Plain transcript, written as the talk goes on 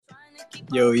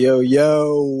Yo, yo,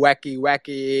 yo, wacky,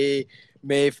 wacky.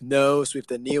 Maeve knows with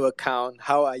the new account.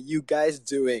 How are you guys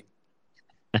doing?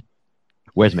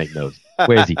 Where's Meg Nose?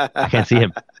 Where is he? I can't see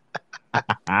him.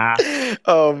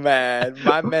 Oh man,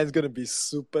 my man's gonna be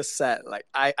super sad. Like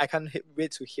I can't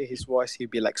wait to hear his voice. He'll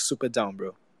be like super down,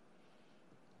 bro.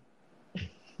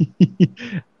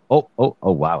 Oh,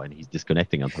 wow. And he's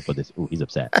disconnecting on top of this. Oh, he's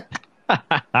upset.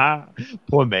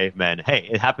 Poor Maeve, man. Hey,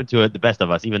 it happened to the best of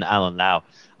us. Even Alan Lau,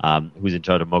 who's in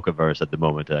charge of Mochaverse at the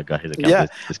moment, got his account Yeah,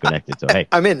 disconnected. So, hey.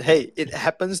 I mean, hey, it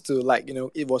happens to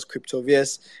it was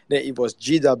Cryptovius, then it was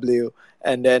GW,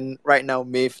 and then right now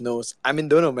Maeve knows. I mean,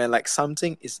 don't know, man. Like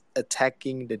something is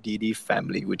attacking the DD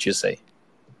family. Would you say?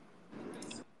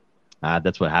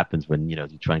 That's what happens when, you're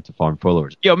trying to farm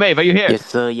followers. Yo, Maeve, are you here? Yes,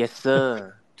 sir. Yes,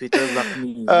 sir. Twitter blocked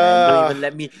me, man. Don't even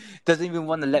let me. Doesn't even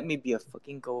want to let me be a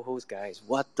fucking co-host, guys.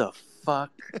 What the fuck?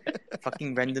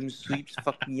 Fucking random sweeps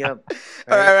fuck me up.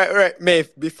 All right. Maeve,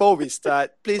 before we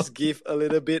start, please give a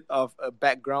little bit of a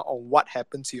background on what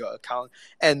happened to your account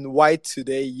and why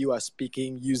today you are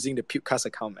speaking using the Pukecast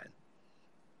account, man.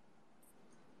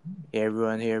 Hey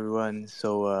everyone.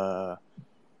 So,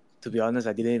 to be honest,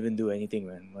 I didn't even do anything,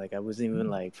 man. Like I wasn't even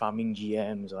like farming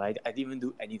GMs, or I didn't even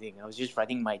do anything. I was just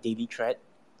writing my daily thread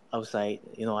outside.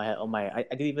 I had on I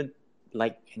didn't even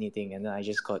like anything, and then I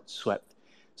just got swept.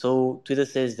 So Twitter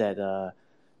says that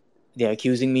they're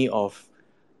accusing me of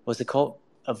what's it called?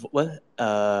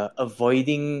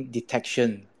 Avoiding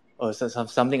detection or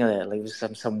something like that. Like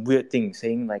some weird thing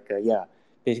saying like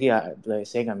basically like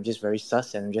saying I'm just very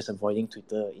sus and I'm just avoiding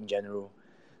Twitter in general.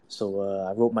 So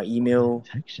I wrote my email,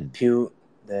 Pew,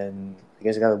 then I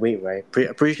guess I gotta wait, right?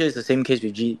 Pretty sure it's the same case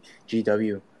with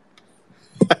GW.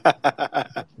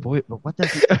 Boy, but what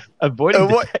does avoiding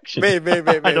detection?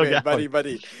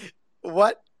 Buddy.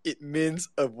 What it means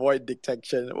avoid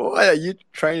detection? What are you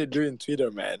trying to do in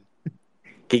Twitter, man?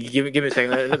 Give me a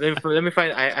second. Let me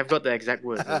find. I've got the exact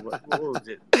words. What was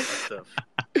it?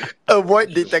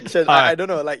 Avoid detection. I don't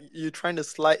know. Like you're trying to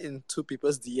slide into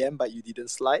people's DM, but you didn't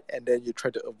slide, and then you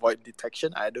try to avoid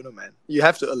detection. I don't know, man. You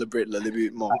have to elaborate a little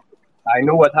bit more. I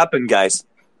know what happened, guys.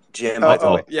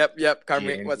 GM. Yep.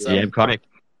 Karmic, what's up? GM Karmic.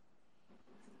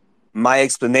 My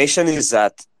explanation is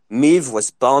that Miv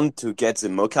was bound to get the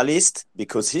Mocha list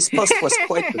because his post was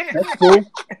quite successful.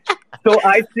 So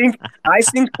I think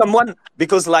someone,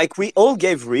 because like we all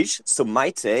gave reach, so my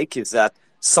take is that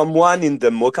someone in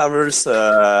the Mochaverse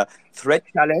thread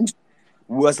challenge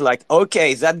was like,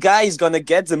 okay, that guy is gonna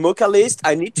get the Mocha list.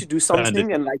 I need to do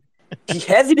something, and like he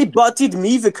heavily botted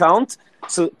Miv account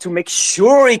so to make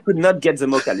sure he could not get the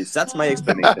Mocha list. That's my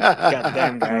explanation.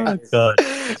 Goddamn guys. God.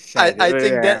 I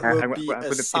think that will be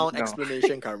a sound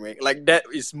explanation, Karmic. Like that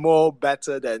is more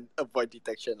better than avoid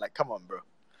detection. Like, come on, bro.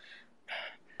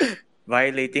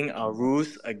 Violating our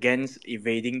rules against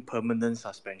evading permanent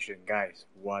suspension, guys.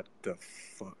 What the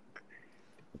fuck?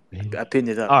 I pinned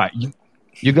it up. All right,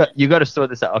 you got to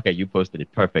sort this out. Okay, you posted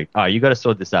it. Perfect. All right, you got to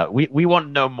sort this out. We want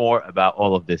to know more about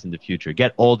all of this in the future.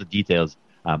 Get all the details.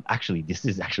 Actually, this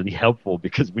is actually helpful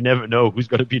because we never know who's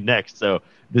going to be next. So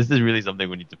this is really something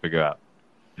we need to figure out.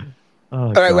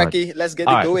 All right, Wacky, let's get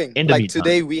it going. Like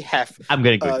today we have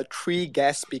 3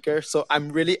 guest speakers, so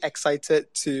I'm really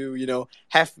excited to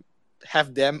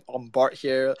have them on board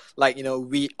here. Like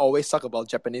we always talk about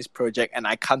Japanese project, and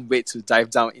I can't wait to dive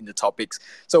down in the topics.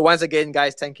 So once again,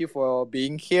 guys, thank you for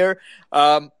being here.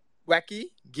 Wacky,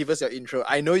 give us your intro.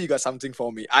 I know you got something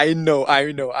for me. I know.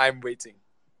 I'm waiting.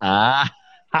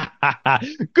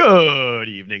 Good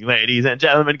evening, ladies and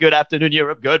gentlemen. Good afternoon,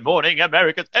 Europe. Good morning,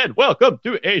 Americans. And welcome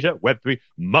to Asia Web3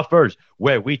 Muffers,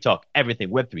 where we talk everything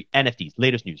Web3, NFTs,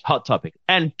 latest news, hot topics.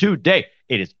 And today,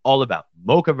 it is all about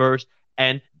Mochaverse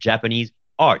and Japanese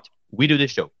art. We do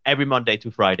this show every Monday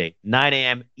to Friday, 9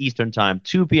 a.m. Eastern Time,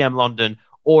 2 p.m. London,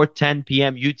 or 10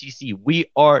 p.m. UTC. We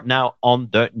are now on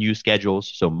the new schedules,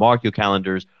 so mark your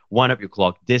calendars, wind up your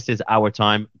clock. This is our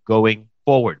time going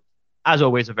forward. As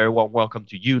always, a very warm welcome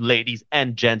to you, ladies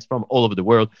and gents from all over the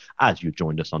world, as you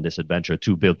joined us on this adventure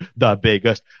to build the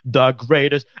biggest, the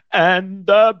greatest, and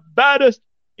the baddest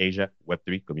Asia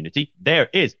Web3 community there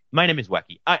is. My name is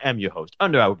Wacky. I am your host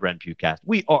under our brand Pewcast.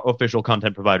 We are official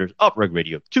content providers of Rug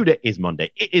Radio. Today is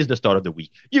Monday. It is the start of the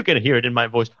week. You can hear it in my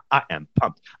voice. I am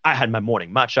pumped. I had my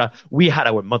morning matcha. We had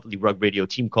our monthly Rug Radio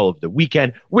team call of the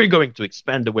weekend. We're going to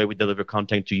expand the way we deliver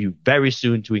content to you very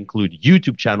soon to include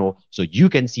YouTube channel so you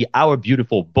can see our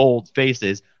beautiful, bold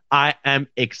faces. I am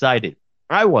excited.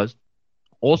 I was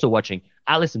also watching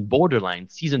Alice in Borderline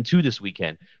Season 2 this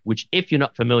weekend, which, if you're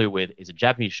not familiar with, is a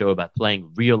Japanese show about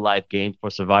playing real-life games for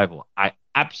survival. I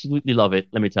absolutely love it.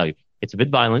 Let me tell you, it's a bit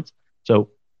violent, so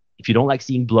If you don't like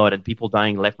seeing blood and people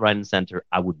dying left, right, and center,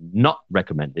 I would not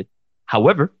recommend it.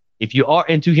 However, if you are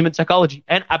into human psychology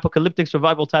and apocalyptic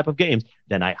survival type of games,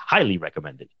 then I highly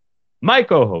recommend it. My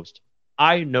co-host,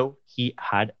 I know he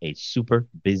had a super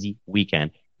busy weekend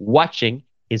watching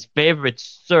his favorite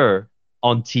Sir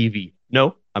on TV.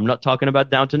 No, I'm not talking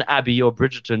about Downton Abbey or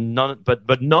Bridgerton,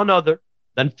 but none other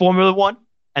than Formula One.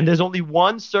 And there's only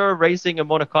one Sir racing a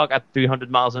monocoque at 300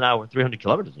 miles an hour, 300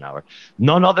 kilometers an hour.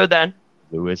 None other than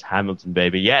Lewis Hamilton,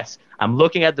 baby. Yes, I'm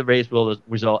looking at the race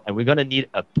result, and we're going to need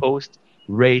a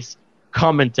post-race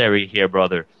commentary here,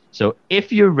 brother. So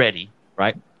if you're ready,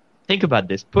 right, think about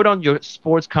this. Put on your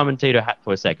sports commentator hat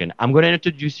for a second. I'm going to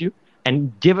introduce you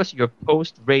and give us your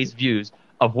post-race views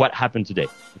of what happened today.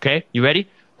 Okay, you ready?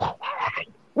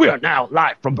 We are now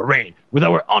live from Bahrain with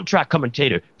our on-track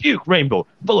commentator, Puke Rainbow,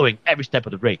 following every step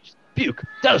of the race. Puke,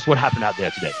 tell us what happened out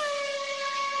there today.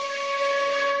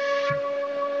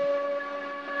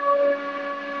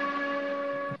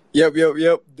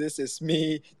 Yep. This is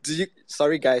me.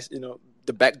 Sorry, guys.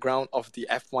 The background of the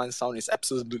F1 sound is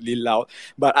absolutely loud,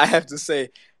 but I have to say,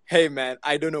 hey man,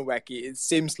 I don't know, Wacky. It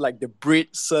seems like the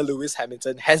Brit Sir Lewis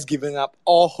Hamilton has given up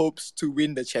all hopes to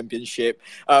win the championship.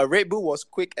 Red Bull was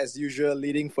quick as usual,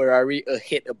 leading Ferrari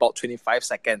ahead about 25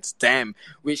 seconds. Damn,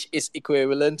 which is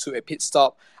equivalent to a pit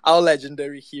stop. Our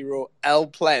legendary hero, L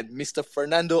Plan, Mr.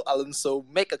 Fernando Alonso,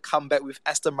 make a comeback with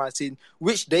Aston Martin,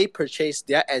 which they purchased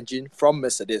their engine from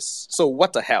Mercedes. So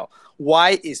what the hell?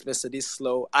 Why is Mercedes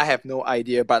slow? I have no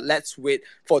idea, but let's wait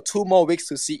for 2 more weeks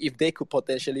to see if they could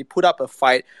potentially put up a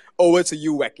fight. Over to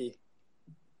you, Wacky.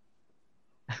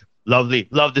 Lovely.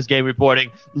 Love this game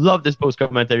reporting. Love this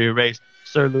post-commentary race.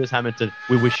 Sir Lewis Hamilton,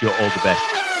 we wish you all the best.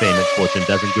 Fame and fortune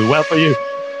doesn't do well for you.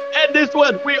 And this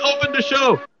one, we open the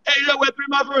show. Asia Web3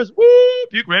 Mfers. Woo!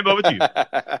 Puke Rainbow, over to you.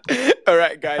 All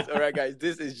right, guys.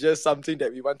 This is just something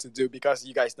that we want to do because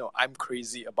you guys know I'm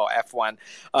crazy about F1.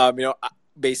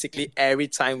 Basically every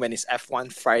time when it's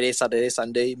F1, Friday, Saturday,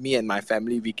 Sunday, me and my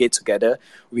family, we get together,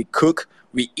 we cook,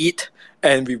 we eat,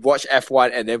 and we watch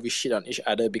F1, and then we shit on each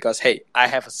other because, hey, I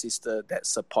have a sister that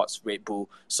supports Red Bull.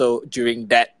 So during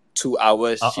that 2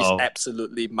 hours, she's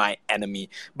absolutely my enemy.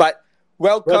 But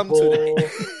welcome to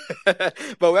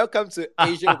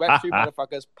Asia Web3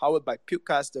 Motherfuckers, powered by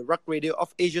Pukecast, the rock radio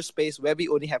of Asia space, where we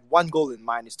only have one goal in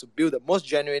mind, is to build the most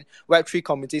genuine Web3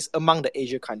 communities among the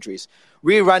Asia countries.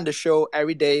 We run the show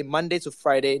every day, Monday to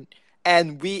Friday,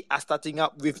 and we are starting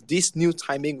up with this new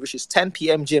timing, which is 10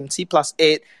 p.m. GMT plus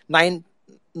 8, 9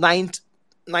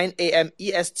 a.m.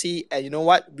 EST. And you know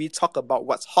what? We talk about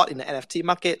what's hot in the NFT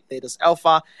market, latest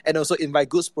alpha, and also invite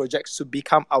goods projects to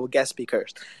become our guest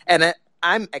speakers. And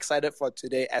I'm excited for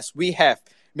today as we have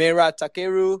Mera,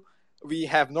 Takeru, we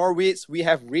have Norwitz, we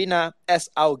have Rina as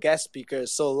our guest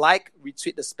speakers. So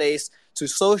retweet the space to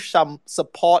show some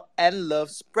support and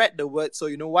love, spread the word. So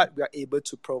you know what? We are able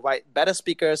to provide better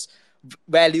speakers,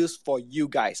 values for you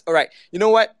guys. All right. You know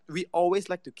what? We always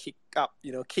like to kick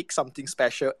something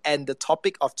special. And the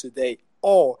topic of today,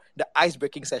 or the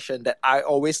ice-breaking session that I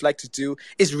always like to do,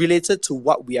 is related to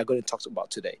what we are going to talk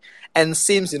about today. And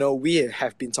since, we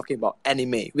have been talking about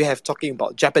anime, we have talking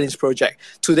about Japanese project,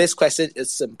 today's question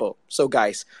is simple. So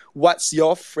guys, what's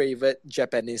your favorite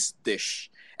Japanese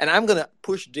dish? And I'm going to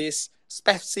push this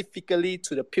specifically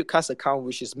to the Pukecast account,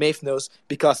 which is Maeve knows,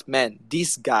 because, man,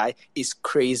 this guy is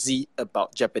crazy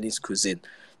about Japanese cuisine.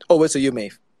 Over to you,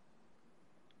 Maeve.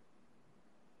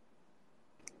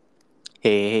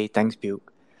 Hey, thanks,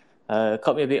 Puke.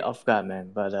 Caught me a bit off guard,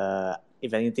 man. But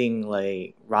if anything,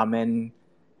 like ramen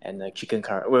and chicken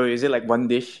curry. Well, is it like one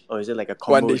dish or is it like a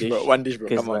combo dish? One dish, bro.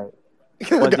 Come on.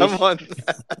 Come on.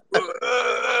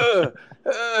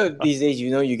 These days,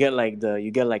 you get like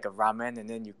a ramen, and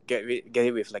then you get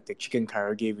it with like the chicken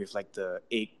karaage with like the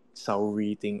egg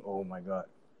sauri thing. Oh my god.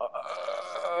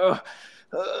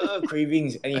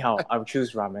 Cravings. Anyhow, I'll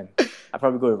choose ramen. I'll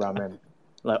probably go with ramen.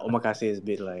 Like omakase is a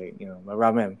bit like, my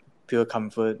ramen, pure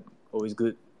comfort, always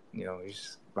good.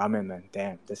 Just ramen, man.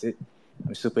 Damn, that's it.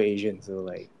 I'm super Asian, so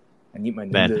like I need my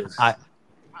noodles. Man,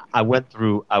 I went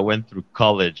through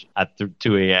college at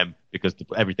 2 a.m. because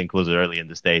everything closes early in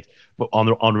the States. But on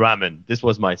ramen, this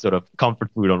was my sort of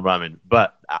comfort food on ramen.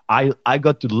 But I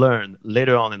got to learn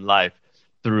later on in life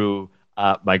through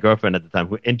my girlfriend at the time,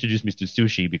 who introduced me to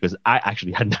sushi, because I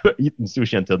actually had never eaten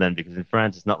sushi until then, because in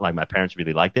France, it's not like my parents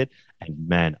really liked it. And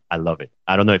man, I love it.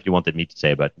 I don't know if you wanted me to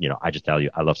say, but I just tell you,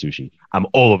 I love sushi. I'm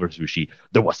all over sushi.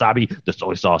 The wasabi, the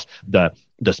soy sauce, the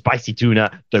spicy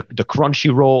tuna, the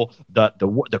crunchy roll,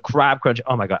 the crab crunch.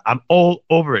 Oh my God, I'm all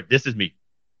over it. This is me.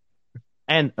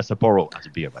 And a Sapporo as a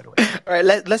beer, by the way. All right,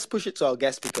 let's push it to our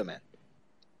guest speaker, man.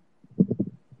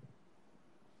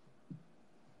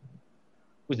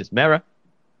 Who's this? Mera?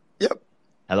 Yep.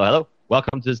 Hello, hello.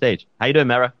 Welcome to the stage. How you doing,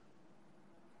 Mera?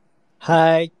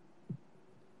 Hi.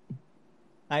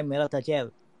 I'm Mera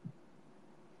Takeru.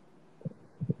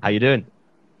 How you doing?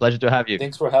 Pleasure to have you.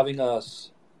 Thanks for having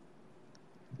us.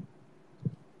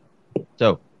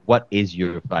 So, what is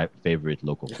your favorite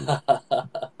local food?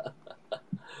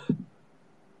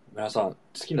 皆さん、好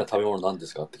きな食べ物何で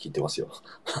すかって聞いてますよ。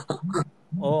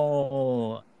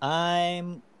Oh,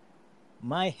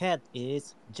 my head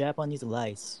is Japanese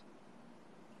rice.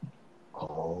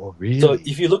 Oh, really? So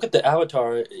if you look at the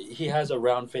avatar, he has a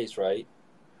round face, right?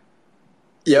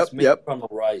 Yep, it's made yep. From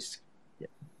rice.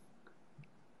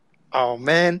 Oh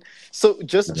man! So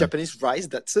just Japanese rice?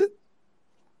 That's it?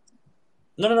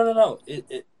 No.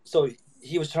 So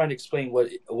he was trying to explain where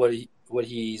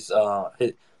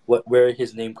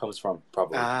his name comes from,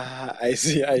 probably. Ah, I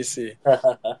see.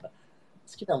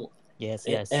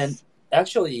 Yes. And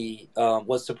actually,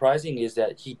 what's surprising is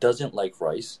that he doesn't like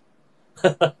rice.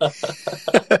 This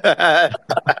guy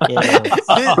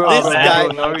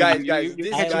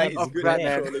is good at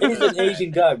trolling. He's an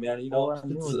Asian guy, man.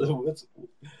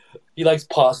 He likes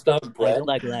pasta and bread. I don't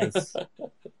like rice.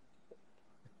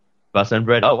 Pasta and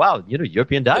bread. Oh wow,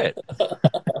 European diet.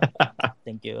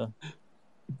 Thank you.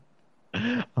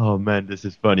 Oh man, this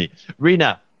is funny.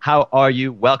 Rina, how are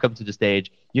you? Welcome to the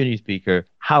stage. You're a new speaker.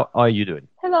 How are you doing?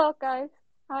 Hello, guys.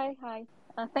 Hi.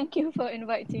 Thank you for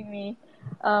inviting me.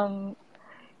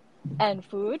 And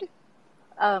food.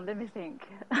 Let me think.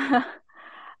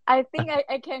 I think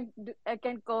I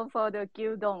can go for the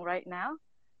gyudon right now.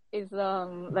 It's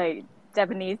like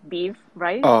Japanese beef,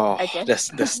 right? Oh, I guess.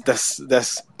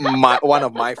 that's one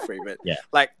of my favorite. Yeah.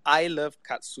 Like I love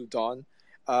katsudon,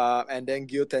 and then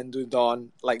gyutendudon,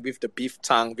 like with the beef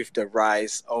tongue with the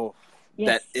rice. Oh, yes.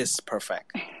 That is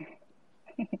perfect.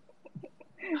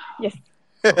 Yes.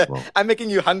 I'm making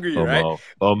you hungry, right?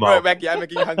 Right, Becky, I'm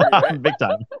making you hungry, right? Big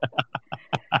time.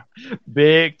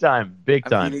 Big time.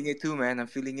 I'm feeling it too, man. I'm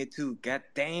feeling it too. God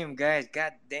damn, guys.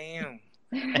 God damn.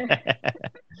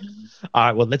 All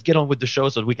right, well, let's get on with the show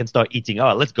so we can start eating. All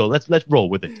right, let's go. Let's roll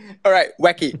with it. All right,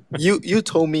 Wacky, you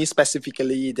told me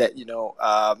specifically that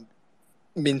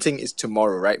minting is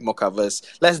tomorrow, right? Mochaverse.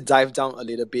 Let's dive down a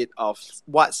little bit of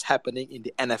what's happening in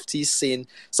the NFT scene.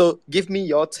 So give me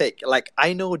your take. Like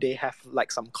I know they have like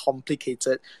some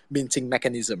complicated minting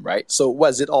mechanism, right? So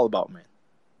what's it all about, man?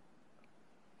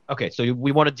 Okay, so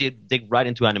we want to dig right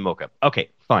into Animoca. Okay,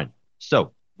 fine.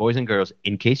 So, boys and girls,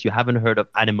 in case you haven't heard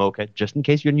of Animoca, just in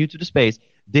case you're new to the space,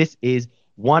 this is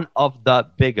one of the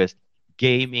biggest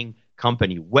gaming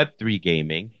company, Web3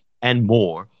 gaming and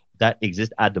more, that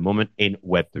exist at the moment in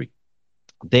Web3.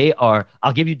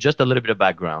 I'll give you just a little bit of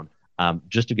background,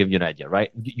 just to give you an idea,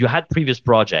 right? You had previous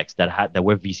projects that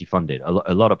were VC funded,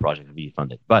 a lot of projects were VC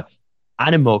funded, but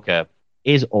Animoca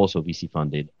is also VC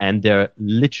funded, and they're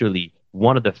literally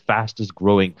one of the fastest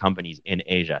growing companies in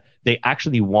Asia. They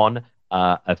actually won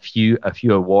a few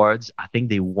awards. I think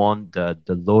they won the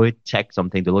Deloitte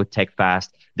Tech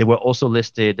Fast. They were also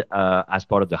listed as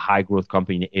part of the high growth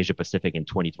company in Asia Pacific in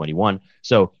 2021.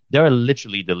 So they're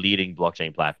literally the leading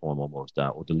blockchain platform almost,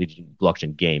 or the leading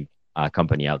blockchain game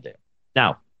company out there.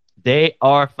 Now, they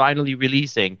are finally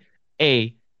releasing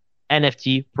a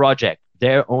NFT project,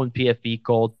 their own PFP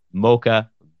called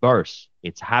Mochaverse.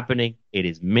 It's happening. It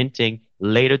is minting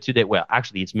later today. Well,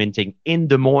 actually, it's minting in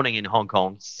the morning in Hong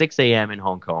Kong, 6 a.m. in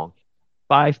Hong Kong,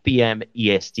 5 p.m.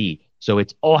 EST. So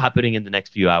it's all happening in the next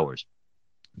few hours.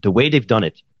 The way they've done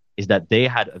it is that they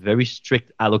had a very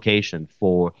strict allocation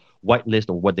for whitelist,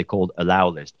 or what they called allow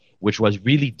list, which was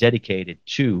really dedicated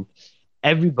to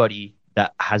everybody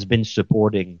that has been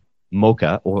supporting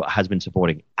Mocha or has been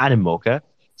supporting Animoca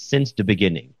since the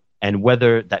beginning. And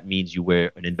whether that means you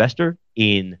were an investor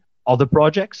in other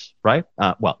projects, right?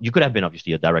 Well, you could have been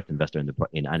obviously a direct investor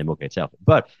in Animoca itself,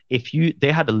 but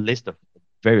they had a list of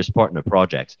various partner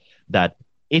projects that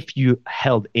if you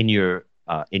held in your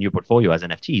portfolio as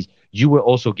NFTs, you were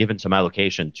also given some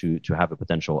allocation to have a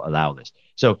potential allow list.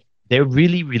 So they're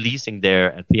really releasing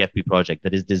their PFP project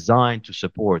that is designed to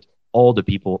support all the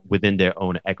people within their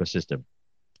own ecosystem.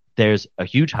 There's a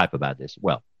huge hype about this.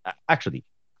 Well, actually,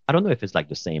 I don't know if it's like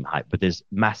the same hype, but there's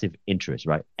massive interest,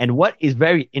 right? And what is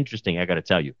very interesting, I got to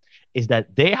tell you, is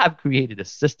that they have created a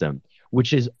system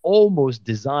which is almost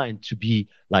designed to be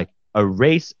like a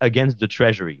race against the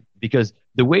treasury, because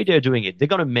the way they're doing it, they're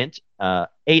going to mint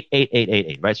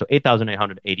 88888, right? So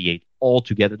 8,888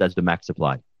 altogether. That's the max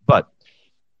supply. But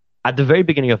at the very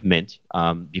beginning of mint,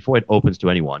 before it opens to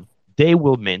anyone, they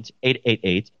will mint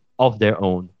 888 of their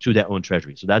own to their own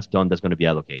treasury. So that's done. That's going to be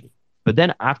allocated. But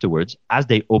then afterwards, as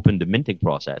they open the minting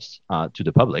process to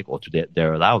the public or to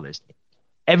their allow list,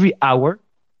 every hour,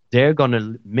 they're going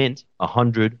to mint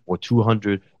 100 or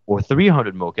 200 or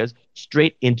 300 mochas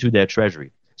straight into their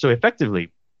treasury. So effectively,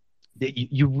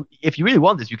 if you really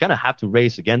want this, you kind of have to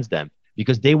race against them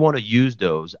because they want to use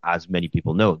those, as many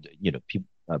people know,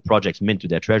 projects mint to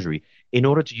their treasury in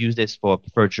order to use this for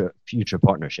future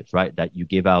partnerships, right? That you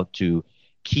give out to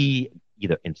key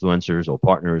either influencers or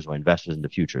partners or investors in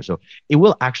the future. So it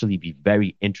will actually be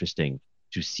very interesting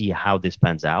to see how this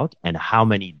pans out and how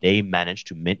many they manage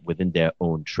to mint within their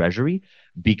own treasury,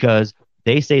 because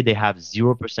they say they have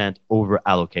 0% over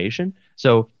allocation.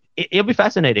 So it'll be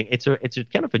fascinating. It's a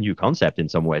kind of a new concept in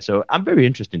some way. So I'm very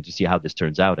interested to see how this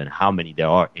turns out and how many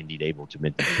there are indeed able to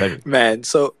mint the treasury. Man,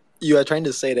 so you are trying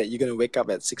to say that you're gonna wake up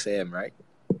at 6 a.m., right?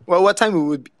 Well, what time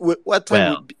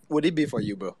would it be for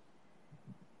you, bro?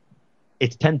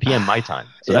 It's 10 p.m. my time,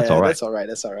 so that's all right. That's all right.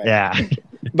 That's all right. Yeah.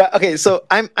 But okay, so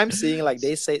I'm seeing like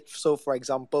they said. So for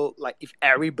example, like if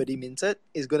everybody minted,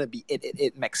 it's gonna be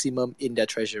 888 maximum in their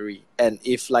treasury, and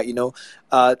if like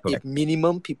if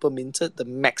minimum people minted, the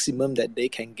maximum that they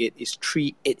can get is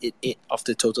 3888 of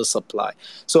the total supply.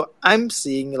 So I'm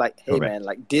seeing like, hey man,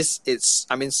 like this is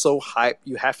so hype.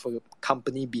 You have a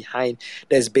company behind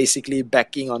that's basically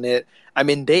backing on it. I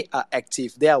mean, they are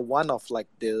active. They are one of like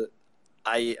the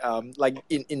like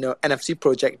in an NFT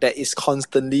project that is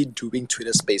constantly doing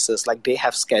Twitter Spaces. Like they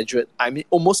have scheduled,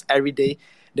 almost every day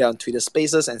they're on Twitter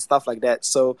Spaces and stuff like that.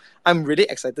 So I'm really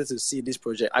excited to see this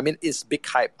project. I mean, it's big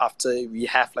hype after we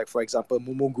have like, for example,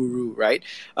 Momo Guru, right?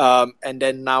 And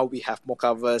then now we have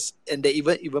Mochaverse, and they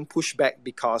even push back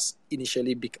because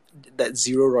initially that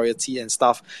zero royalty and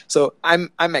stuff. So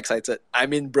I'm excited. I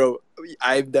mean, bro,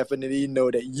 I definitely know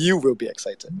that you will be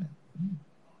excited, man.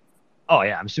 Oh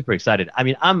yeah, I'm super excited. I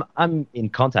mean, I'm in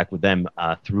contact with them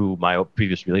through my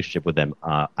previous relationship with them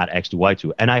at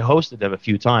X2Y2, and I hosted them a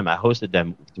few times. I hosted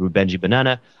them through Benji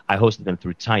Banana. I hosted them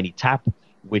through Tiny Tap,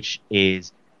 which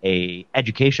is a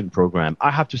education program.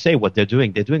 I have to say, what they're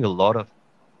doing a lot of,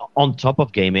 on top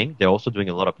of gaming, they're also doing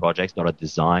a lot of projects that are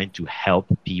designed to help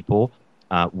people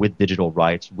with digital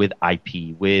rights, with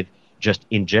IP, with just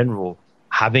in general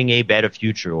having a better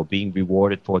future or being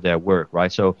rewarded for their work,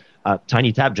 right? So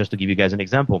Tiny Tap, just to give you guys an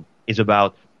example, is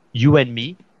about you and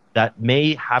me that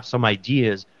may have some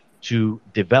ideas to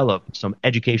develop some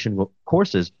educational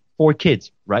courses for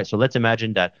kids, right? So let's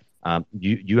imagine that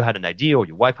you had an idea or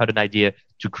your wife had an idea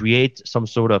to create some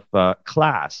sort of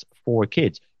class for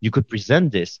kids. You could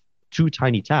present this to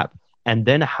Tiny Tap and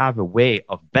then have a way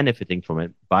of benefiting from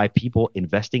it by people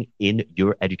investing in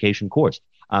your education course.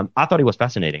 I thought it was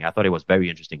fascinating. I thought it was a very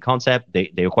interesting concept.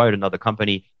 They acquired another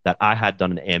company that I had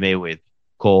done an AMA with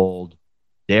called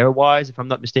Darewise, if I'm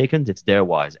not mistaken. It's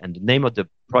Darewise. And the name of the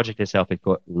project itself is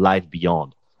called Life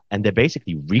Beyond. And they're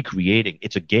basically recreating,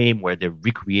 it's a game where they're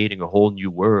recreating a whole new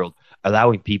world,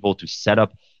 allowing people to set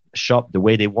up shop the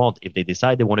way they want. If they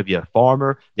decide they want to be a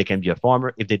farmer, they can be a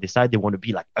farmer. If they decide they want to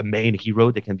be like a main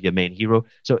hero, they can be a main hero.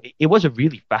 So it was a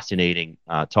really fascinating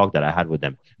talk that I had with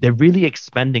them. They're really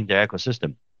expanding their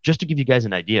ecosystem. Just to give you guys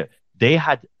an idea, they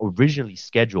had originally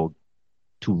scheduled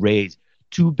to raise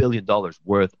 $2 billion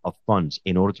worth of funds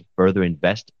in order to further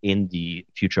invest in the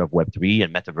future of Web3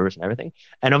 and metaverse and everything.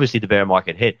 And obviously the bear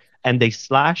market hit, and they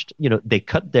slashed, they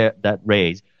cut that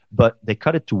raise, but they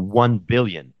cut it to 1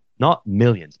 billion. Not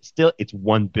millions. Still, it's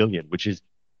 1 billion, which is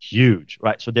huge,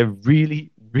 right? So they're really,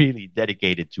 really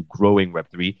dedicated to growing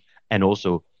Web3 and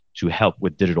also to help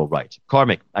with digital rights.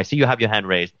 Karmik, I see you have your hand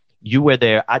raised. You were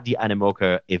there at the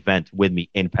Animoca event with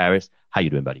me in Paris. How you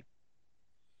doing, buddy?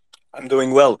 I'm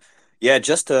doing well. Yeah,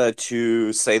 just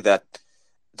to say that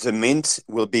the mint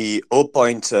will be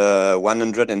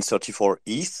 0.134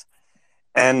 ETH.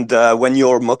 And when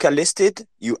you're Mocha listed,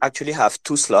 you actually have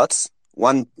two slots.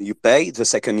 One you pay, the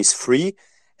second is free.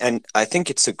 And I think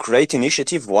it's a great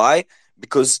initiative. Why?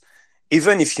 Because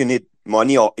even if you need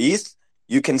money or ETH,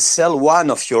 you can sell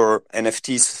one of your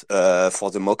NFTs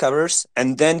for the Mochaverse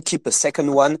and then keep a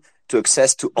second one to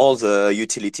access to all the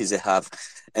utilities they have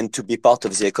and to be part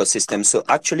of the ecosystem. So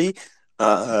actually,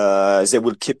 they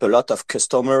will keep a lot of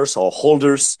customers or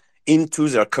holders into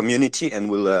their community and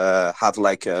will have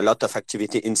like a lot of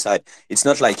activity inside. It's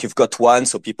not like you've got one,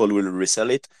 so people will resell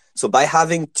it. So by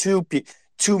having two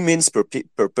mints per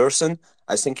person,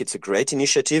 I think it's a great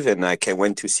initiative, and I can't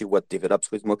wait to see what develops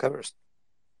with Mochaverse.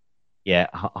 Yeah,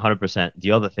 100%.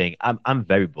 The other thing, I'm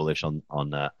very bullish on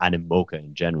Animoca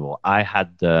in general. I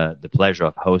had the pleasure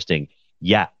of hosting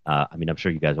Yat. I mean, I'm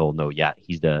sure you guys all know Yat.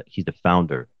 He's the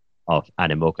founder of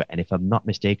Animoca, and if I'm not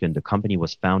mistaken, the company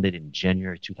was founded in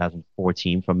January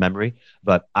 2014 from memory.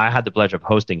 But I had the pleasure of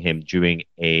hosting him during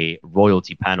a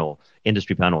royalty panel,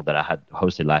 industry panel that I had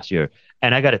hosted last year,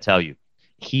 and I got to tell you,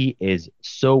 he is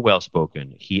so well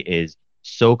spoken. He is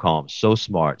so calm, so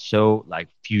smart, so like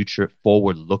future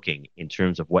forward looking in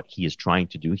terms of what he is trying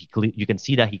to do. You can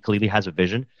see that he clearly has a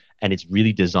vision, and it's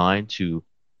really designed to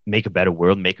make a better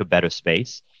world, make a better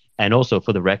space. And also,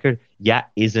 for the record, yeah,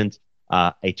 isn't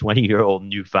a 20-year-old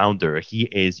new founder. He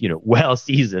is, well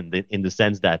seasoned in the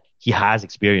sense that he has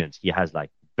experience. He has like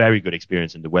very good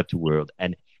experience in the Web2 world,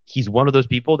 and he's one of those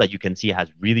people that you can see has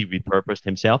really repurposed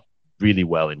himself really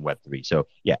well in Web3. So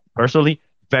yeah, personally,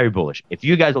 very bullish. If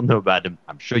you guys don't know about them,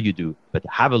 I'm sure you do, but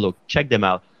have a look, check them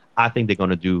out. I think they're going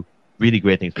to do really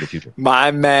great things for the future.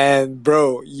 My man,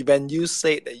 bro, when you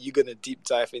said that you're going to deep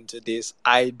dive into this,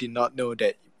 I did not know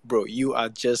that, bro. You are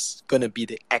just going to be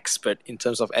the expert in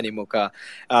terms of Animoca.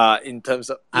 In terms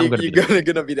of, you're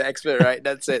going to be the expert, right?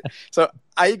 That's it. So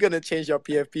are you going to change your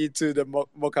PFP to the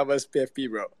Mochaverse PFP,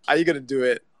 bro? Are you going to do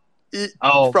it?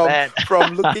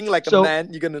 From looking like a man,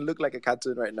 you're going to look like a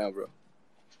cartoon right now, bro.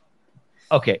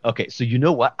 Okay. So you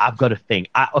know what? I've got a thing.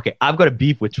 I've got a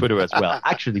beef with Twitter as well.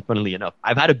 Actually, funnily enough,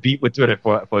 I've had a beef with Twitter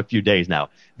for a few days now.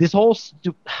 This whole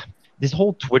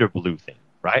Twitter blue thing,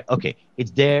 right? Okay,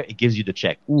 it's there. It gives you the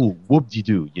check. Ooh,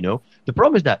 whoop-de-doo, The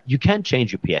problem is that you can't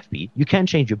change your PFP. You can't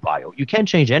change your bio. You can't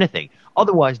change anything.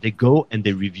 Otherwise, they go and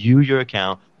they review your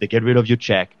account. They get rid of your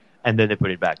check, and then they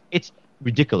put it back. It's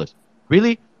ridiculous.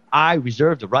 Really? I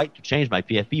reserve the right to change my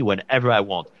PFP whenever I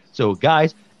want. So,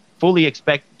 guys, fully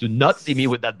expect to not see me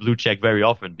with that blue check very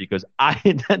often, because I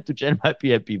intend to change my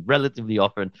PFP relatively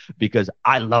often because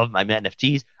I love my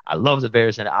NFTs. I love the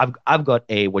various, and I've got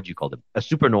a, what do you call them? A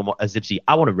supernormal, a Zipsy.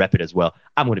 I want to rep it as well.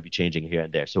 I'm going to be changing here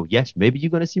and there. So yes, maybe you're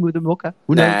going to see me with a Mocha.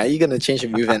 Who knows? Nah, you're going to change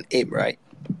it with an ape, right?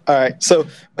 All right. So,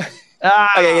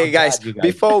 okay, guys,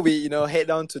 before we, head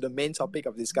down to the main topic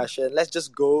of discussion, let's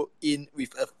just go in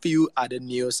with a few other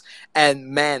news. And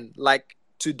man, like,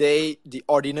 today, the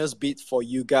Ordinals bid for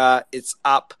Yuga, it's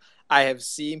up. I have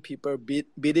seen people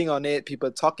bidding on it,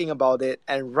 people talking about it,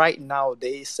 and right now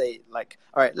they say, like,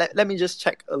 all right, let me just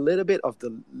check a little bit of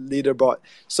the leaderboard.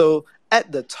 So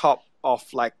at the top of,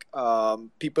 like,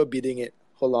 people bidding it,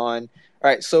 hold on. All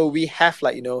right, so we have,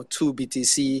 like, 2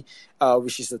 BTC,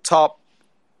 which is the top.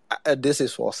 This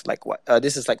is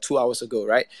like 2 hours ago,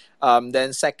 right?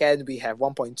 Then second, we have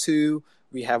 1.2.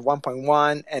 We have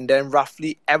 1.1, and then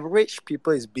roughly average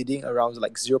people is bidding around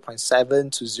like 0.7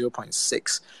 to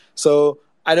 0.6. So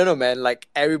I don't know, man, like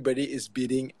everybody is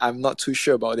bidding. I'm not too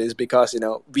sure about this because,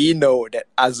 we know that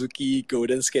Azuki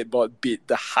Golden Skateboard bid,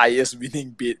 the highest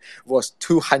winning bid was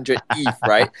 200 ETH,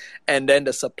 right? And then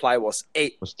the supply was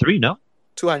 8. It was 3, no?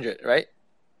 200, right?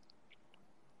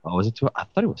 Oh, was it 2? I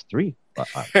thought it was 3.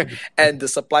 And the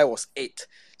supply was 8.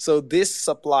 So this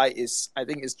supply is, I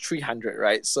think, is 300,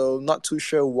 right? So not too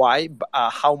sure why, but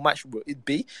how much will it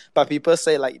be? But people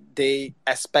say like they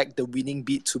expect the winning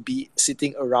bid to be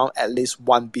sitting around at least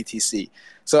 1 BTC.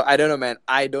 So I don't know, man.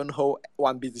 I don't hold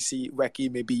 1 BTC.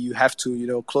 Wacky, maybe you have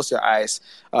to, close your eyes,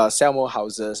 sell more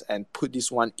houses, and put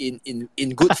this one in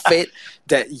good faith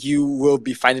that you will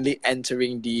be finally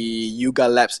entering the Yuga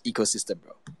Labs ecosystem,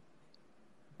 bro.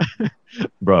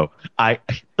 Bro,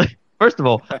 first of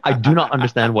all, I do not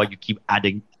understand why you keep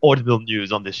adding ordinal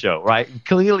news on this show, right?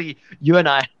 Clearly, you and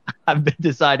I have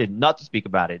decided not to speak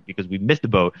about it because we missed the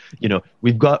boat.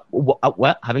 We've got,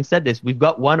 well, having said this, we've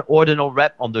got one ordinal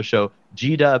rep on the show,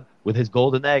 G-Dub, with his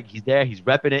golden egg. He's there, he's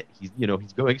repping it, he's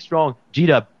going strong.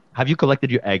 G-Dub, have you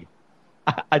collected your egg?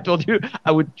 I told you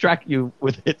I would track you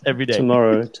with it every day.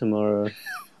 Tomorrow.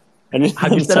 I need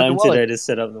have you set time up the wallet? today to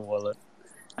set up the wallet.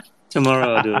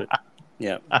 Tomorrow I'll do it.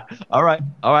 Yeah. All right.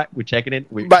 We're checking in.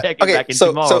 Back in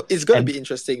tomorrow. So it's going to be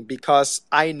interesting because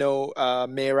I know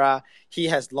Mera, he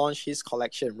has launched his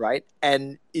collection, right?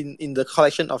 And in the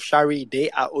collection of Shari,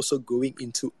 they are also going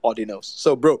into ordinals.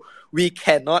 So, bro, we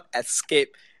cannot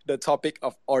escape the topic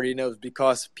of ordinals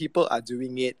because people are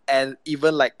doing it. And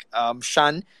even like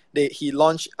Shan, he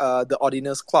launched the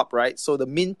Ordinals Club, right? So the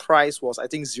min price was, I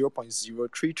think,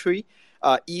 0.033.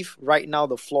 ETH. Right now,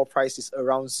 the floor price is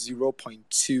around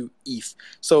 0.2 ETH.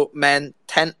 So, man,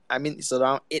 it's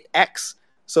around 8x.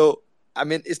 So,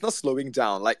 it's not slowing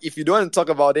down. Like, if you don't want to talk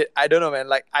about it, I don't know, man.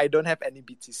 Like, I don't have any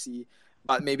BTC,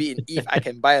 but maybe in ETH I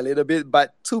can buy a little bit.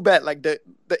 But too bad, like, the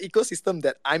ecosystem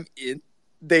that I'm in,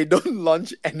 they don't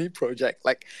launch any project.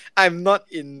 Like, I'm not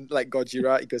in, like,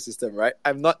 Gojira ecosystem, right?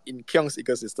 I'm not in Kyung's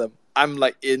ecosystem. I'm,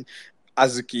 like, in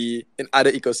Azuki, in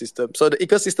other ecosystems. So the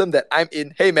ecosystem that I'm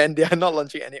in, hey man, they are not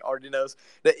launching any ordinals.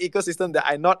 The ecosystem that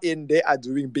I'm not in, they are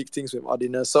doing big things with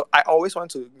ordinals. So I always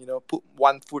want to, put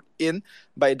one foot in,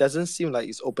 but it doesn't seem like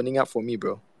it's opening up for me,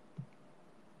 bro.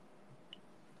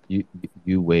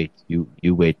 You wait. You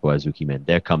wait for Azuki, man.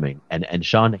 They're coming. And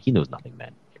Sean, he knows nothing,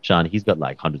 man. Sean, he's got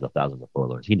like hundreds of thousands of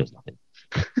followers. He knows nothing.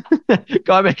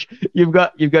 Comic, you've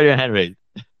got your hand raised.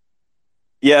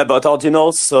 Yeah, about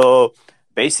ordinals. So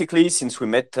basically, since we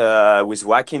met with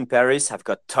Wacky in Paris, I've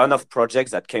got a ton of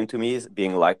projects that came to me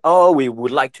being like, oh, we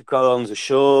would like to come on the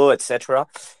show, etc.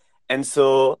 And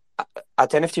so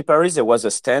at NFT Paris, there was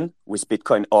a stand with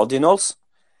Bitcoin ordinals.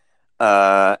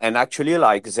 And actually,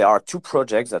 like, there are two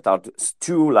projects that are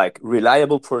two like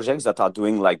reliable projects that are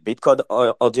doing like Bitcoin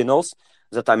ordinals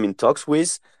that I'm in talks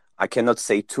with. I cannot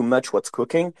say too much what's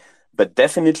cooking, but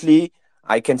definitely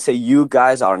I can say you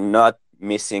guys are not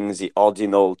missing the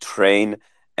ordinal train,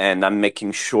 and I'm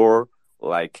making sure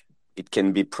like it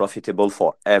can be profitable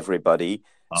for everybody.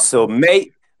 So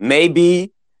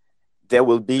maybe there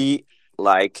will be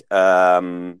like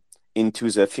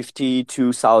into the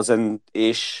 52,000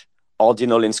 ish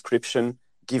ordinal inscription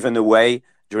given away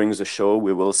during the show.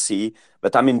 We will see,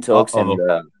 but I'm in talks. And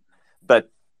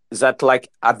but that, like,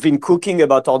 I've been cooking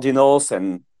about ordinals,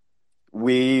 and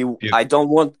I don't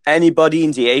want anybody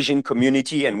in the Asian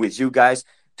community and with you guys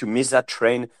to miss that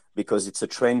train, because it's a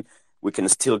train we can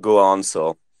still go on.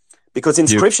 So because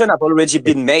inscription have already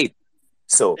been made.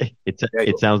 So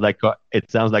it sounds like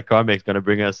Carmic's going to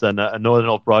bring us an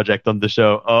ordinal project on the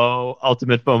show. Oh,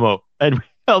 ultimate FOMO, and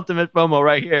ultimate FOMO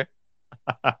right here.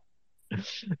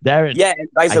 Darren. Yeah, and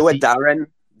by the way, Darren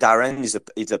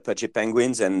is a Pudgy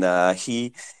Penguins, and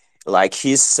he, like,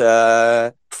 his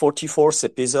 44th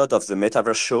episode of the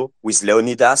Metaverse show with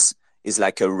Leonidas is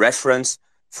like a reference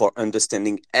for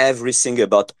understanding everything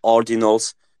about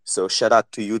ordinals. So shout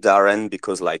out to you, Darren,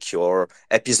 because like your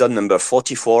episode number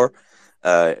 44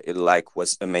 it like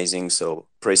was amazing. So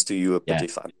praise to you, Pudgy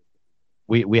fan.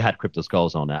 We had Crypto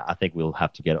Skulls on. I think we'll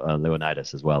have to get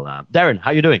Leonidas as well. Darren,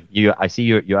 how you doing? I see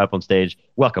you're up on stage.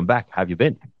 Welcome back. How have you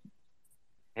been?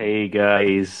 Hey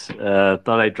guys,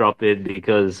 thought I'd drop in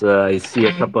because I see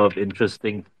a couple of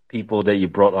interesting people that you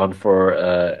brought on for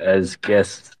as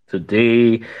guests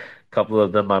today. A couple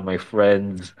of them are my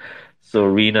friends. So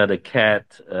Rena the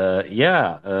cat,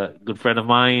 good friend of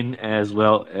mine, as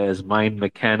well as Mind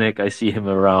Mechanic. I see him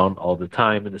around all the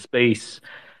time in the space.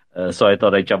 So I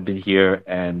thought I'd jump in here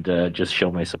and just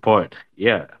show my support.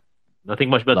 Yeah, nothing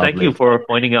much, but Thank you for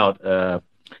pointing out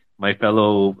my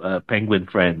fellow penguin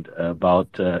friend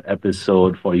about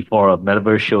episode 44 of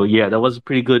Metaverse Show. Yeah, that was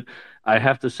pretty good. I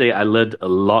have to say I learned a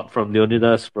lot from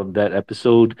Leonidas from that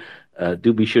episode.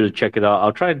 Do be sure to check it out.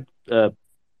 I'll try and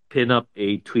pin up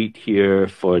a tweet here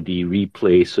for the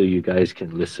replay so you guys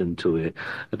can listen to it.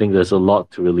 I think there's a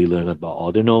lot to really learn about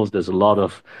ordinals. There's a lot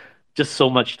of just so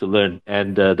much to learn.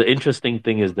 And the interesting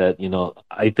thing is that,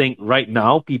 I think right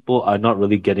now people are not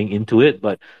really getting into it,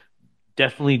 but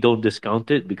definitely don't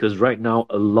discount it, because right now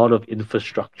a lot of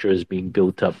infrastructure is being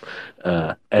built up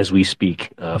as we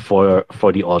speak for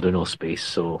the ordinal space.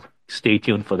 So stay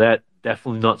tuned for that.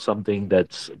 Definitely not something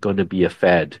that's going to be a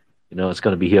fad. It's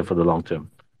going to be here for the long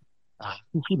term.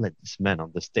 Who let this man on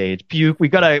the stage? Puke. We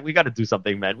gotta do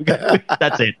something, man.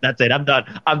 That's it. I'm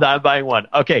done. I'm buying one.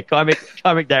 Okay, Karmic,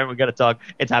 Darren, we gotta talk.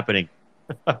 It's happening.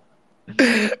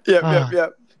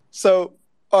 Yep. So,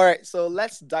 all right. So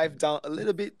let's dive down a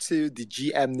little bit to the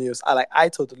GM news. I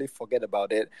totally forget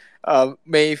about it.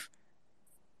 Maeve,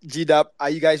 G-Dub,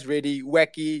 are you guys ready?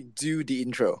 Wacky, do the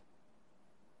intro.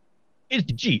 It's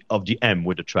the G of GM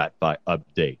with a track by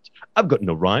update. I've got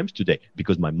no rhymes today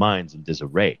because my mind's in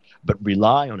disarray, but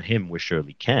rely on him we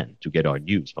surely can to get our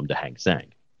news from the Hang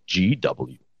Sang.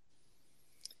 GW.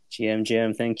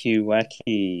 GM, thank you,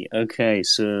 Wacky. Okay,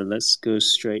 so let's go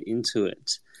straight into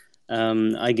it.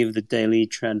 I give the daily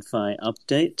TradFi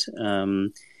update.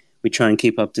 We try and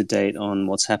keep up to date on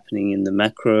what's happening in the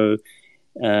macro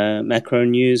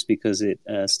news, because it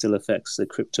still affects the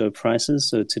crypto prices.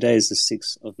 So today is the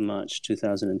 6th of March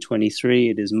 2023.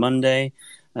 It is Monday.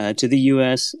 To the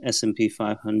US, S&P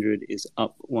 500 is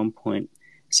up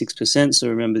 1.6%. So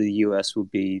remember, the US will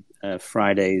be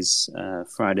Friday's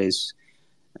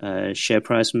share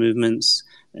price movements.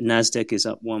 Nasdaq is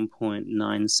up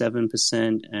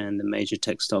 1.97%, and the major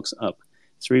tech stocks up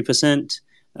 3%.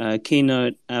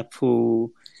 Keynote,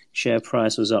 Apple share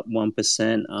price was up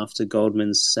 1% after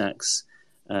Goldman Sachs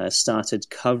started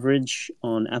coverage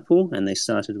on Apple, and they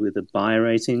started with a buy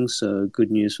rating, so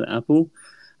good news for Apple.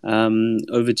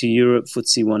 Over to Europe,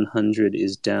 FTSE 100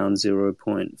 is down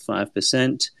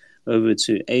 0.5%. Over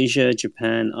to Asia,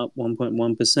 Japan up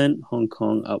 1.1%, Hong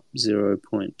Kong up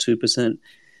 0.2%,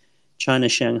 China,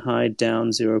 Shanghai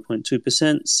down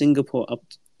 0.2%, Singapore up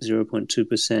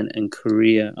 0.2%, and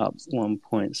Korea up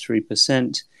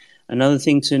 1.3%. Another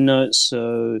thing to note,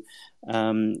 so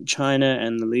China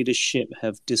and the leadership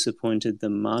have disappointed the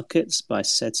markets by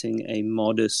setting a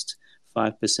modest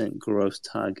 5% growth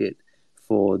target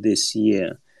for this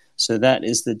year. So that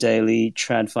is the daily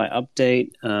TradFi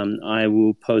update. I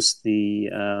will post the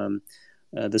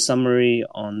summary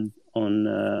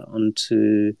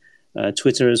onto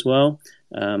Twitter as well.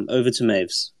 Over to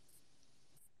Maves.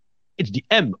 It's the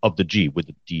M of the G with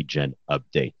the DGen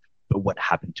update. But what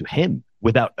happened to him?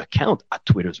 Without account at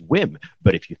Twitter's whim.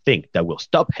 But if you think that will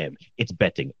stop him, it's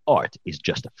betting art is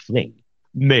just a fling.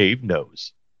 Maeve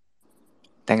knows.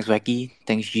 Thanks, Wacky.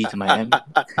 Thanks, G, to my M.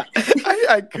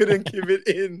 I couldn't keep it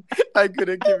in.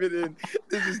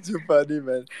 This is too funny,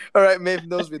 man. All right, Maeve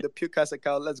knows with the Pewcast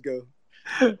account. Let's go.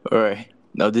 All right.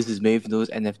 Now this is Maeve knows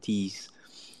NFTs.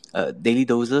 Daily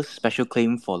Doses special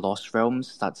claim for Lost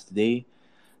Realms starts today.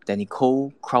 Danny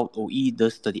Cole, Crowd OE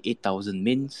does 38,000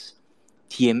 mints.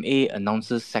 TMA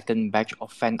announces second batch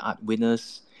of fan art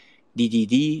winners.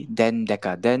 DDD, Den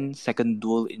Deca Den, second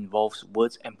duel involves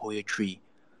words and poetry.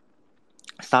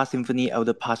 Star Symphony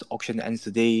Elder Pass auction ends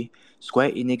today.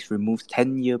 Square Enix removes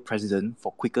 10-year president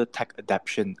for quicker tech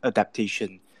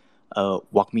adaptation.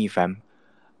 Walk me, fam.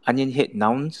 Onion Head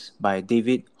Nouns by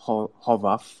David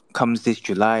Horvath comes this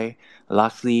July.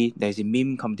 Lastly, there's a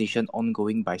meme competition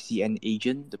ongoing by CN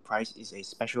Agent. The prize is a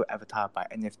special avatar by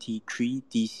NFT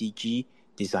 3DCG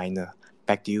designer.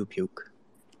 Back to you, Puke.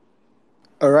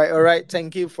 All right.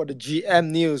 Thank you for the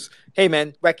GM news. Hey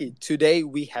man, Wacky, today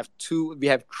we have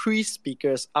three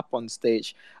speakers up on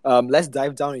stage. Let's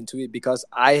dive down into it because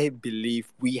I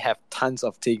believe we have tons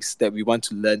of things that we want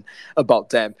to learn about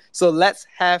them. So let's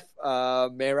have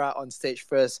Mera on stage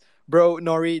first. Bro,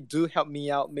 Nori, do help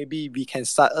me out. Maybe we can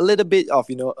start a little bit of,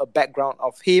 a background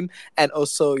of him and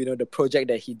also, the project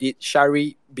that he did,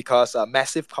 Shari, because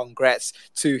massive congrats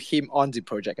to him on the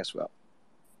project as well.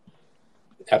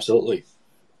 Absolutely.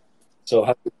 So,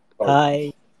 hi.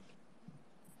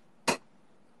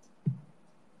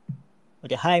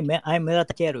 Okay, hi, I'm Mera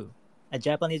Takeru, a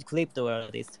Japanese crypto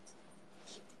artist.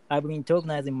 I've been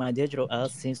tokenizing my digital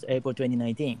art since April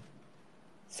 2019.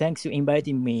 Thanks for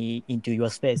inviting me into your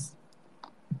space.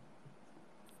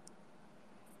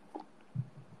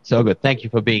 So good. Thank you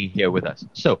for being here with us.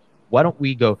 So why don't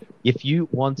we go, if you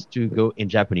want to go in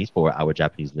Japanese for our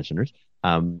Japanese listeners,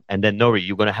 and then Nori,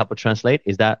 you're going to help us translate.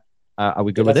 Is that, are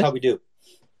we good with this? That's how we do.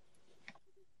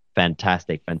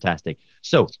 Fantastic.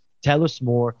 So tell us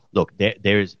more. Look,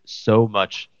 there's so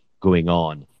much going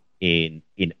on in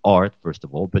art, first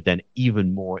of all, but then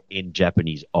even more in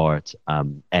Japanese art.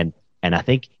 And I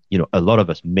think, a lot of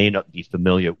us may not be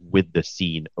familiar with the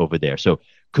scene over there. So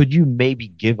could you maybe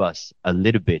give us a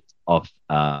little bit of,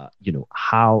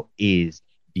 how is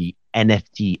the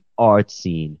NFT art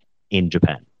scene in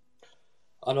Japan?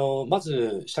 ま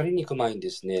ず、シャリに行く前にで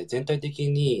すね、全体的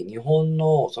に日本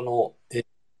のその、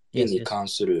に関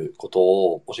すること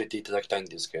を教えていただきたいん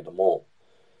ですけれども、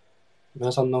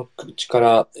皆さんの口か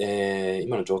ら、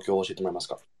今の状況を教えてもらえます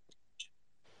か？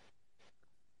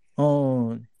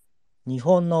日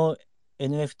本の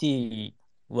NFT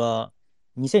は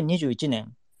2021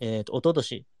年、一昨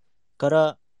年か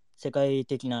ら世界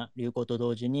的な流行と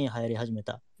同時に流行り始め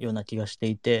たような気がして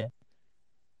いて、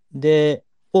で、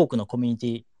多くのコミュニテ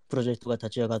ィプロジェクトが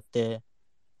立ち上がって、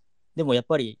でもやっ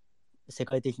ぱり世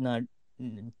界的な、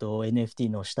NFT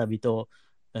の下火と、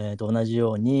と同じ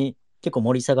ように結構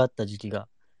盛り下がった時期が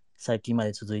最近ま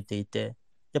で続いていて、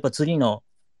やっぱ次の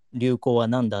流行は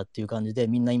何だっていう感じで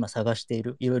みんな今探してい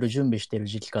る、いろいろ準備している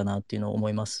時期かなっていうのを思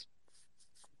います。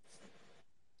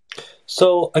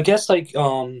So I guess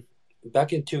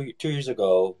back in two years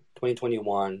ago,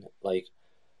 2021,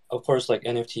 of course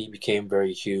NFT became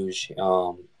very huge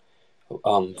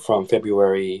from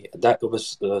February. That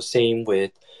was the same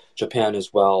with Japan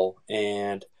as well,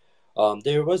 and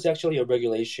there was actually a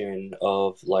regulation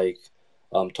of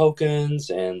tokens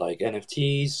and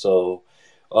NFTs. So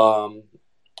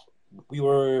we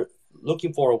were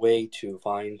looking for a way to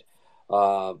find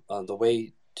the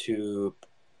way to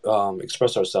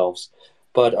express ourselves,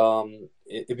 but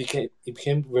it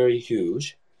became very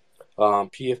huge.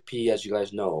 PFP, as you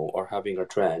guys know, are having a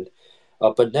trend,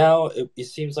 but now it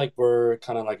seems like we're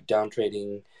kind of down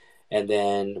trading, and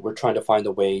then we're trying to find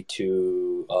a way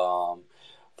to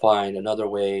find another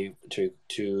way to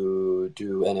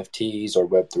do NFTs or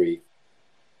Web3.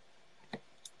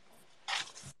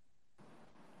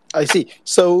 I see.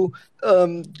 So,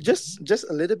 just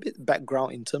a little bit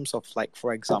background in terms of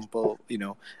for example,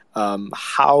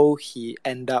 how he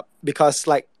end up, because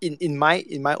in my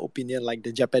opinion,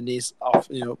 the Japanese of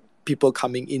people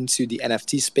coming into the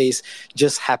NFT space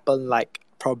just happened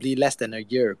probably less than a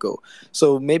year ago.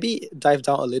 So maybe dive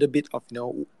down a little bit of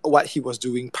what he was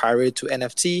doing prior to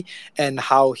NFT and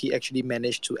how he actually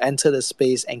managed to enter the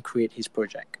space and create his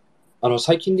project.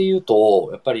 最近で言うと、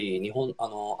やっぱり日本、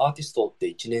アーティストって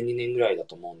1年、2年ぐらいだ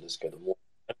と思うんですけども、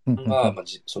が、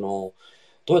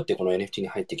どうやってこの NFT に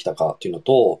入ってきたかっていうの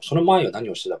と、その前は何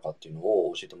をしてたかっていうの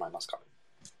を教えてもらえますか？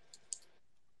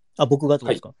僕がどう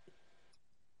ですか？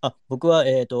僕は、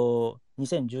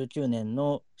2019年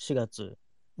の4月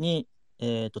に、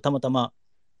たまたま、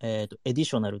エディ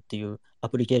ショナルっていうア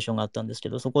プリケーションがあったんですけ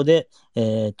ど、そこで、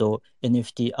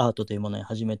NFT アートというものに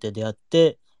初めて出会っ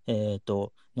て、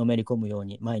のめり込むよう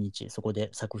に毎日そこで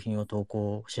作品を投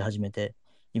稿し始めて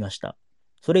いました。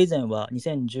それ以前は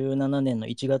2017年の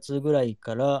1月ぐらい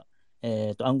から、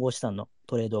暗号資産の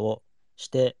トレードをし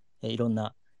て、いろん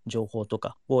な情報と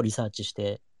かをリサーチし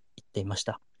ていっていまし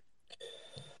た。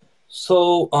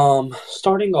So,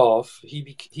 starting off,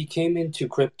 he came into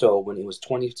crypto when it was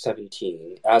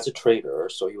 2017 as a trader.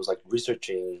 So he was like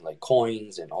researching like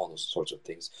coins and all those sorts of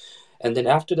things. And then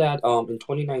after that, in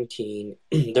 2019,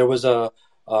 there was a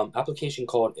application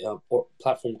called or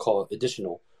platform called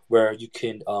Additional, where you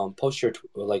can post your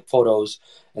like photos,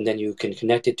 and then you can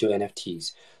connect it to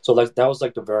NFTs. So like that was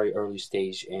like the very early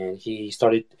stage, and he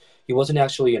started. He wasn't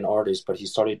actually an artist, but he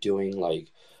started doing like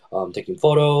taking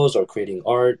photos or creating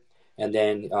art, and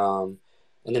then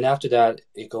after that,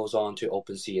 it goes on to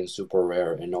OpenSea and super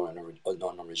rare and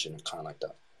non-original, kind of like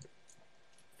that.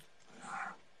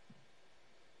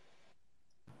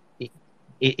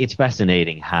 It's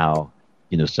fascinating how,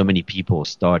 so many people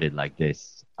started like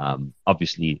this,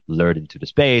 obviously lured into the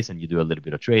space, and you do a little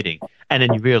bit of trading, and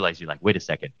then you realize you're like, wait a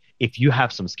second, if you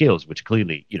have some skills, which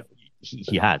clearly,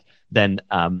 he has, then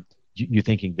you're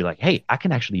thinking, be like, hey, I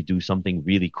can actually do something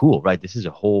really cool, right? This is a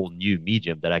whole new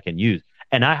medium that I can use.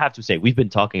 And I have to say, we've been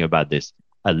talking about this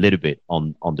a little bit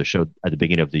on the show at the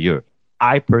beginning of the year.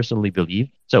 I personally believe,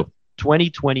 so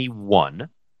 2021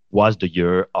 was the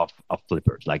year of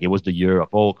flippers. Like it was the year of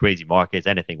all crazy markets,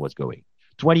 anything was going.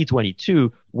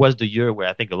 2022 was the year where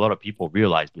I think a lot of people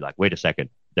realized, be like, wait a second,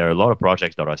 there are a lot of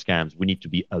projects that are scams. We need to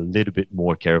be a little bit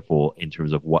more careful in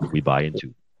terms of what we buy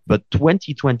into. But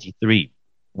 2023,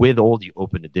 with all the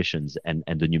open editions and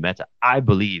the new meta, I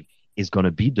believe is going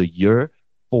to be the year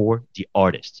for the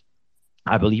artists.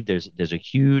 I believe there's a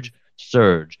huge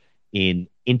surge in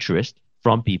interest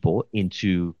from people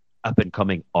into up and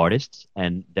coming artists,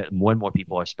 and that more and more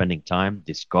people are spending time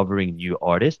discovering new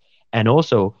artists. And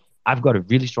also, I've got a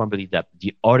really strong belief that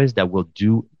the artists that will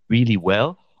do really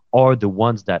well are the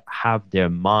ones that have their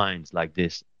minds like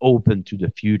this open to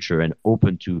the future and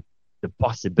open to the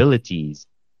possibilities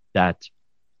that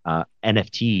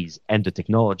NFTs and the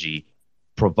technology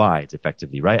provides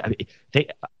effectively, right? I mean,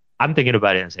 I'm thinking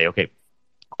about it and say, okay,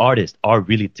 artists are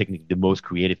really technically the most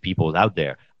creative people out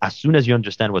there. As soon as you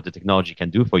understand what the technology can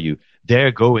do for you,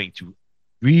 they're going to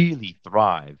really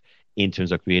thrive in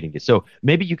terms of creating this. So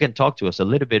maybe you can talk to us a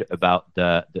little bit about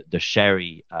the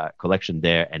Sherry collection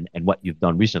there and what you've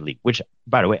done recently, which,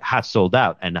 by the way, has sold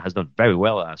out and has done very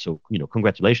well. So,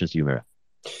 congratulations to you, Mera.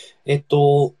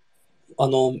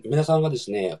 皆さんがで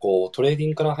すね、トレーディ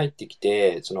ングから入ってき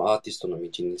て、そのアーティストの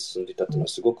道に進んでいたっていうのは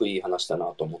すごくいい話だな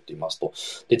と思っていますと。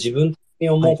で、自分に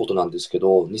思うことなんですけ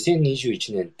ど、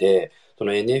2021年って、そ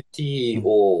の NFT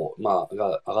を、が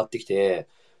上がってきて、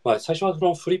最初はそ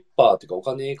のフリッパーというかお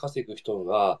金稼ぐ人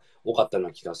が多かったよう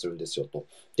な気がするんですよと。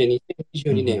で、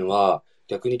2022年は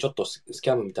逆にちょっとスキ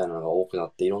ャムみたいなのが多くな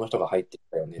って、いろんな人が入ってき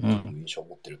たよねっていう印象を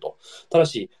持ってると。ただ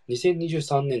し、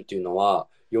2023年っていうのは、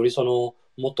よりその、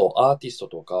元アーティスト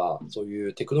とか、そうい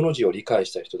うテクノロジーを理解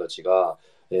した人たちが、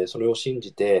それを信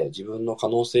じて自分の可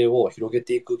能性を広げ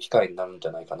ていく機会になるんじ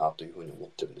ゃないかなというふうに思っ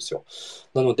てるんですよ。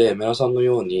なので、メラさんの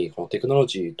ように、このテクノロ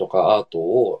ジーとかアート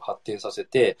を発展させ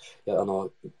て、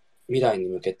未来に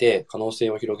向けて可能性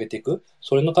を広げていく、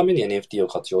それのために NFT を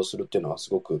活用するっていうのはす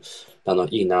ごく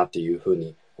いいなっていうふう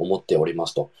に思っておりま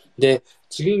すと。で、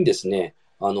次にですね、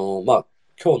今日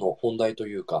の本題と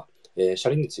いうか、シャ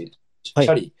リについて、シ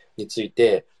ャリについ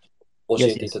て教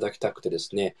えていただきたくてで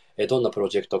すね、どんなプロ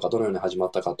ジェクトかどのように始ま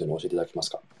ったかというのを教えていただけま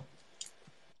すか？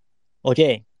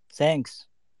 Okay, thanks.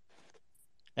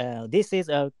 This is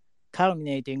a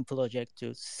culminating project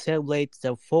to celebrate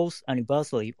the 4th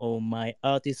anniversary of my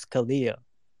artist career.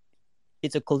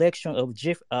 It's a collection of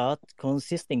GIF art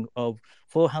consisting of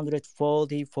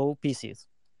 444 pieces,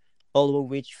 all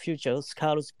of which feature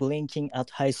skulls blinking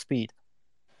at high speed.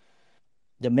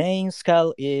 The main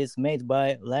skull is made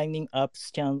by lining up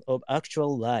scans of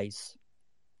actual lies,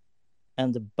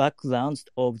 and the backgrounds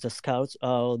of the skulls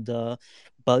are the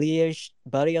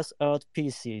various art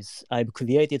pieces I've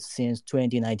created since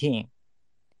 2019.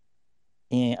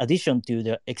 In addition to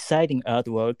the exciting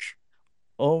artwork,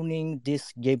 owning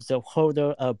this gives the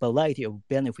holder a variety of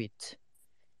benefits.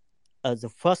 As the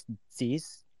first,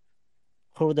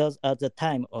 Holders at the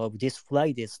time of this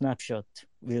Friday snapshot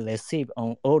will receive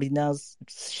an original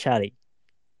shari.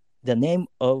 The name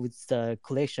of the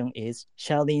collection is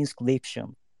Shari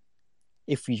Inscription.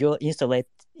 If you're interested,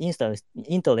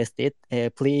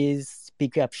 please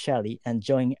pick up Shari and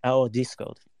join our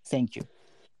Discord. Thank you.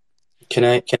 Can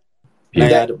I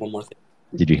add one more thing?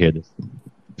 Did you hear this?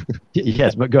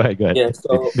 Yes, but go ahead. Yeah,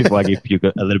 so before I give you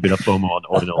a little bit of FOMO on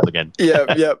ordinals again.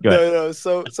 No.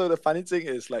 So the funny thing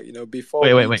is, like, before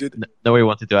wait. Nobody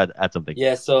wanted to add something.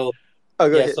 Yeah, so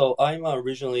ahead. So I'm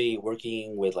originally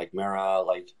working with like Mera,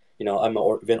 like I'm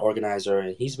an event organizer,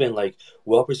 and he's been like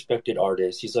well-respected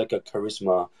artist. He's like a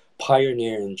charisma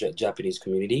pioneer in Japanese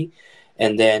community,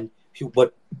 and then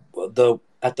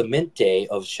at the mint day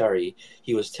of Shari,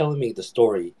 he was telling me the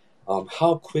story,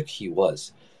 how quick he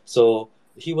was. So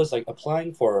he was like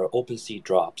applying for OpenSea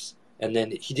drops, and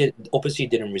then OpenSea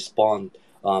didn't respond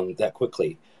that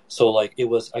quickly. So like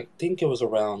I think it was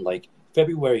around like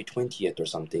February 20th or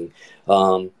something.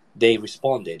 They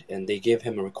responded and they gave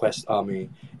him a request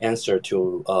answer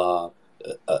to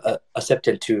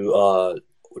accepted to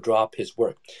drop his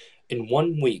work. In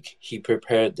 1 week, he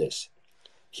prepared this.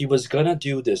 He was gonna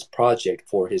do this project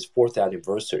for his 4th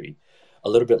anniversary a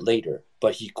little bit later,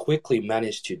 but he quickly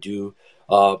managed to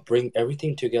bring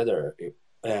everything together,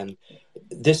 and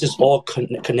this is all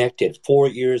connected. 4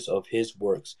 years of his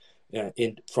works,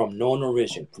 from non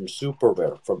origin, from super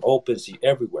rare, from OpenSea,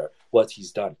 everywhere, what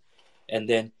he's done. And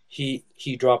then he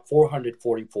dropped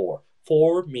 444.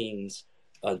 4 means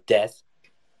death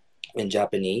in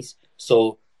Japanese.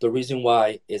 So the reason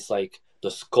why it's like the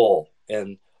skull,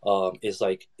 and it's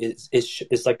like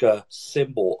a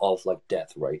symbol of like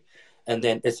death, right? And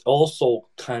then it's also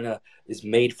kind of is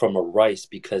made from a rice,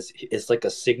 because it's like a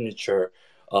signature.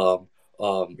 How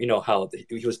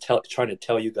he was trying to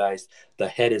tell you guys the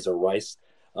head is a rice,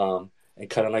 and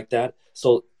kind of like that.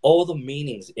 So all the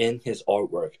meanings in his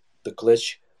artwork, the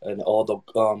glitch and all the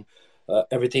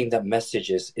everything that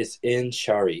messages is in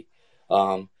Shari.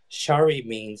 Shari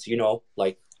means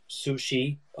like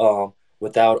sushi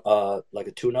without like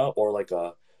a tuna or like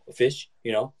a fish.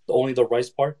 Only the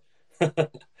rice part.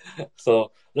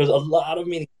 So there's a lot of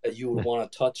meaning that you would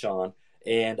want to touch on,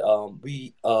 and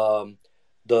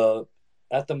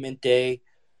at the mint day,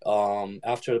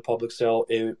 after the public sale,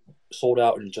 it sold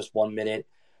out in just 1 minute.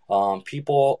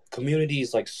 Community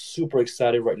is like super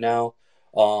excited right now.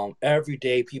 Every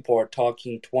day people are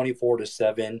talking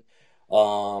 24/7.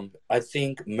 I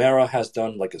think Mera has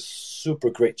done like a super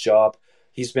great job.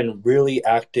 He's been really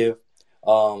active,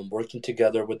 working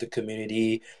together with the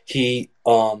community. He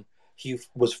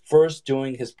was first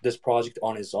doing this project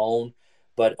on his own,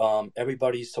 but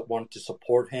everybody wanted to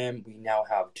support him. We now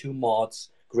have 2 mods,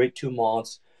 great 2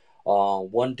 mods,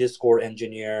 1 Discord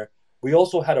engineer. We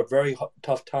also had a very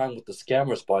tough time with the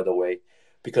scammers, by the way,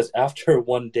 because after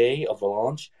 1 day of the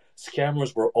launch,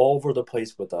 scammers were all over the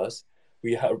place with us.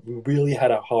 We really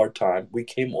had a hard time. We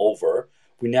came over.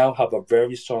 We now have a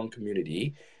very strong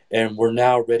community, and we're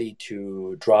now ready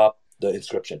to drop the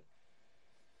inscription.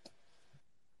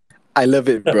 I love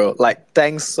it, bro. Like,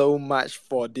 thanks so much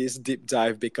for this deep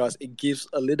dive, because it gives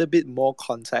a little bit more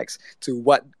context to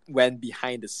what went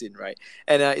behind the scene, right?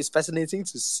 And it's fascinating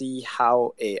to see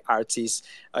how a artist,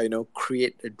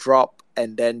 create a drop,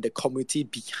 and then the community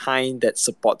behind that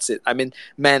supports it. I mean,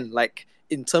 man, like,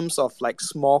 in terms of like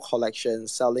small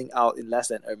collections selling out in less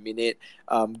than a minute,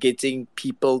 getting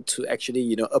people to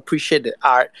actually appreciate the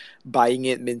art, buying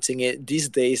it, minting it, these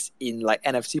days in like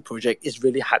NFT project is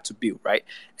really hard to build, right?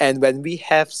 And when we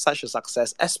have such a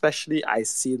success, especially I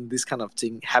seen this kind of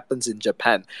thing happens in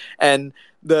Japan. And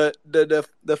the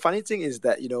funny thing is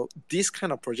that this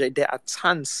kind of project, there are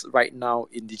tons right now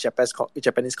in the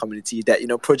Japanese community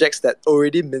that projects that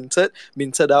already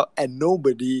minted out, and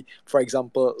nobody, for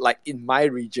example, like in my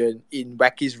region, in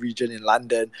Wacky's region in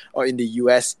London or in the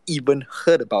US, even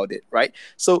heard about it, right?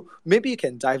 So maybe you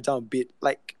can dive down a bit,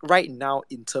 like right now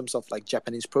in terms of like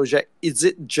Japanese project, is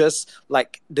it just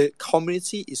like the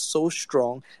community is so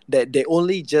strong that they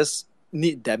only just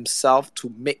need themselves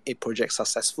to make a project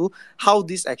successful? How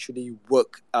this actually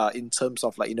work in terms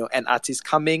of like an artist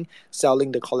coming,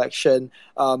 selling the collection,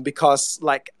 because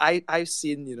like I've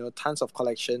seen tons of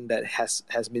collection that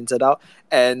has minted out,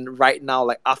 and right now,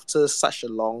 like after such a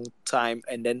long time,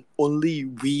 and then only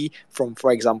we from,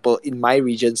 for example, in my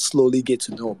region, slowly get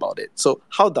to know about it. So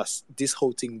how does this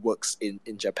whole thing works in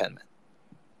Japan, man?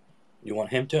 You want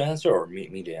him to answer or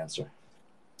me to answer?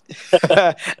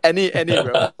 any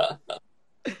bro.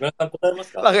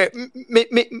 Okay,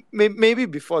 maybe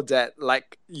before that,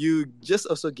 like you just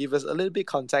also give us a little bit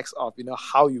context of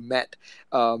how you met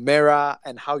Mera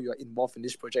and how you are involved in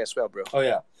this project as well, bro. Oh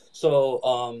yeah,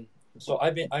 so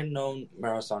I've known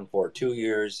Mera-san for 2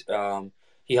 years.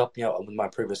 He helped me out with my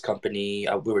previous company.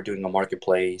 We were doing a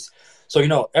marketplace,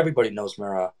 so everybody knows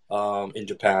Mera in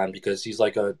Japan because he's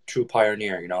like a true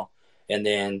pioneer, And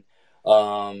then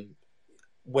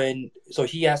so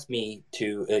he asked me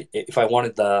to if I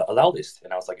wanted the allow list,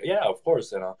 and I was like, yeah, of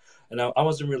course, and I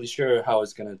wasn't really sure how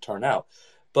it's gonna turn out,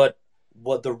 but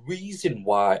the reason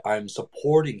why I'm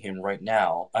supporting him right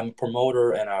now, I'm a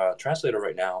promoter and a translator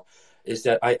right now, is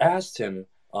that I asked him.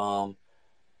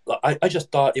 I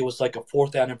just thought it was like a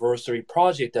 4th anniversary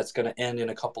project that's gonna end in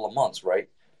a couple of months, right?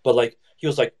 But like he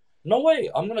was like, no way,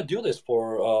 I'm gonna do this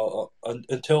for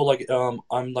until like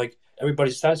I'm like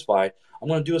everybody's satisfied. I'm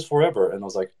gonna do this forever. And I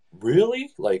was like, really?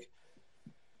 Like,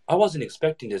 I wasn't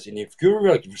expecting this. And if you're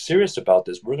like serious about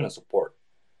this, we're gonna support,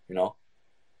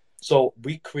 So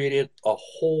we created a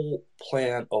whole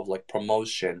plan of like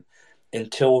promotion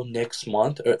until next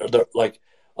month.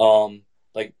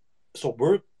 So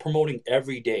we're promoting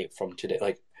every day from today.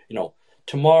 Like,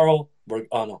 tomorrow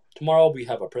tomorrow we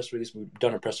have a press release. We've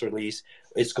done a press release.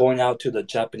 It's going out to the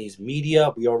Japanese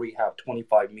media. We already have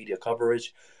 25 media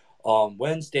coverage.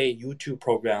 Wednesday, YouTube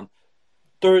program.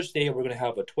 Thursday, we're going to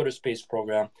have a Twitter Space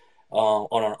program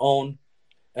on our own.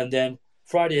 And then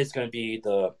Friday is going to be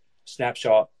the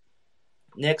snapshot.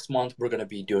 Next month, we're going to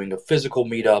be doing a physical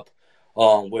meetup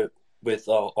with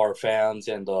our fans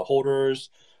and the holders.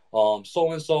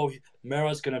 So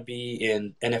Mera's going to be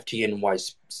in NFT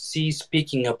NYC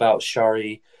speaking about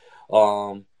Shari.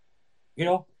 A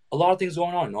lot of things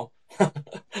going on, no?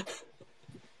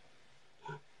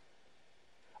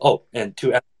 Oh, and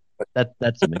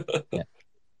that's me. Yeah.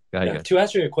 Go ahead, to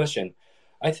answer your question,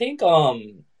 I think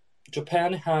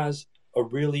Japan has a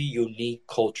really unique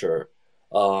culture.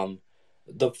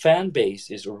 The fan base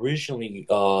is originally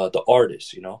the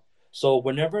artists, So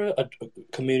whenever a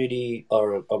community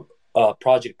or a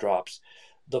project drops,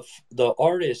 the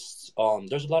artists,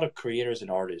 there's a lot of creators and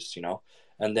artists,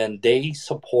 and then they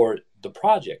support the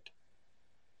project.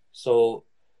 So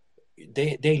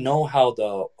they know how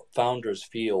the founders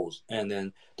feels and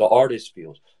then the artist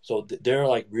feels. So they're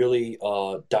like really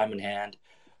diamond hand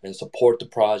and support the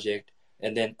project.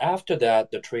 And then after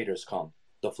that, the traders come,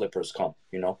 the flippers come,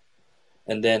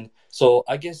 And then, so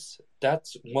I guess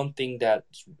that's one thing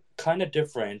that's kind of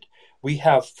different. We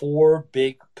have 4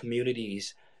 big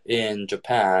communities in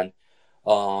Japan: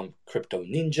 Crypto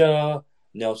Ninja,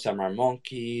 Neo Samurai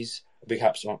Monkeys, we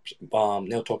have some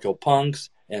Neo Tokyo Punks,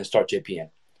 and Start JPN,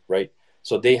 right?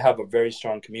 So they have a very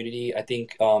strong community. I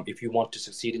think if you want to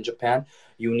succeed in Japan,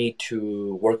 you need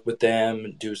to work with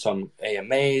them, do some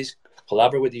AMAs,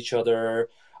 collaborate with each other.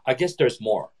 I guess there's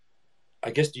more.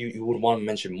 I guess you would want to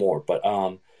mention more, but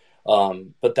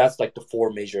that's like the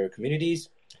 4 major communities.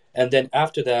 And then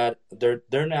after that,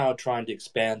 they're now trying to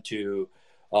expand to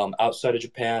outside of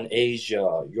Japan,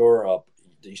 Asia, Europe,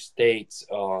 the States,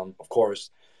 of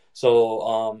course.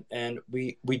 So and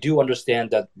we do understand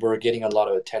that we're getting a lot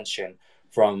of attention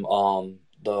from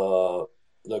the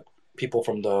people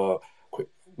from the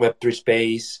Web3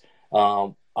 space.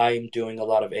 I'm doing a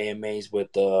lot of AMAs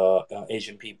with the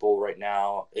Asian people right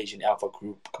now, Asian Alpha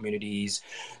Group communities.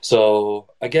 So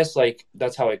I guess like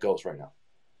that's how it goes right now.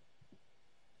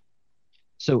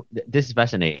 So this is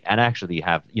fascinating, and I actually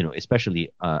have,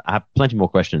 especially I have plenty more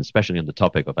questions, especially on the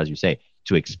topic of, as you say,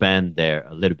 to expand there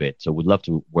a little bit. So we'd love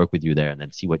to work with you there and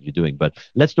then see what you're doing. But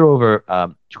let's throw over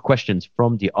 2 questions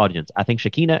from the audience. I think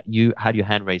Shakina, you had your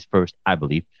hand raised first, I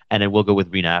believe, and then we'll go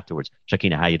with Rena afterwards.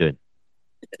 Shakina, how you doing?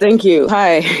 Thank you.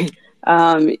 Hi.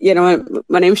 My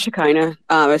name is Shakina.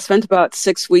 I spent about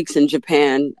 6 weeks in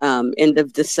Japan, end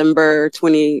of December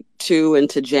 22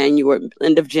 into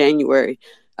end of January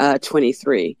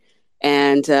 23.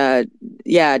 And I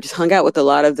just hung out with a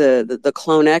lot of the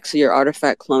Clone X, your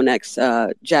Artifact Clone X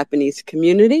Japanese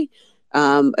community.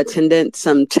 Attended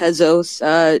some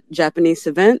Tezos Japanese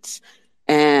events.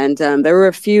 And there were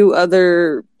a few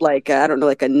other, like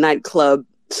a nightclub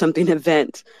something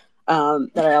event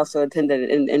that I also attended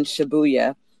in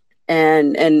Shibuya.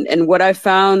 And what I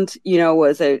found,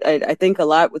 was I think a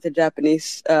lot with the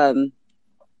Japanese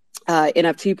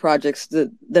NFT projects,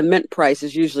 the mint price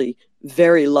is usually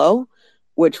very low,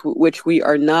 which we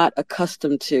are not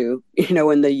accustomed to,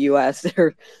 in the US.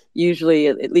 They're usually,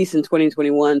 at least in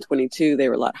 2021, 22, they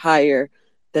were a lot higher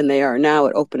than they are now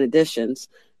at open editions.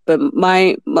 But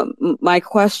my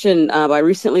question, I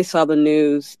recently saw the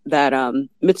news that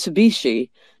Mitsubishi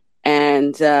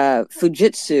and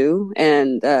Fujitsu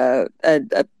and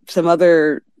some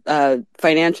other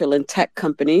financial and tech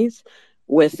companies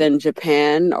within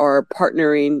Japan are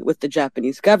partnering with the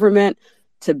Japanese government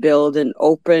to build an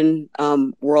open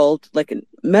world, like a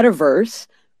metaverse,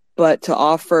 but to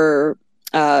offer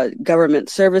government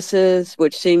services,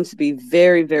 which seems to be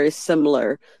very, very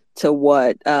similar to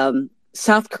what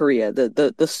South Korea,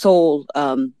 the Seoul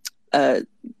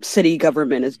city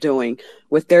government is doing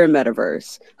with their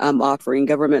metaverse, offering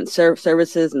government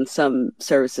services and some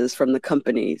services from the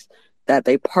companies that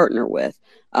they partner with.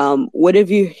 What have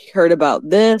you heard about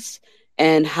this,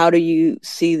 and how do you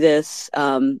see this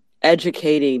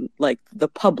educating like the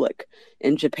public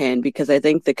in Japan? Because I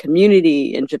think the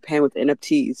community in Japan with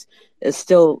NFTs is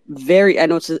still very, I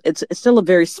know it's still a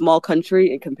very small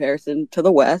country in comparison to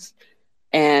the West.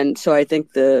 And so I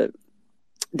think the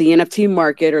NFT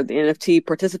market or the NFT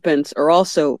participants are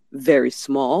also very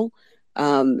small.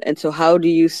 And so how do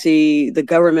you see the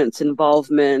government's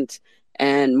involvement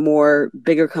and more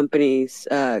bigger companies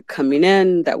coming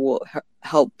in that will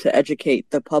help to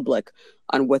educate the public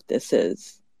on what this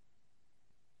is?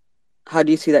 How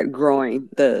do you see that growing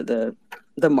the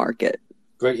market?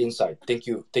 Great insight. Thank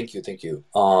you.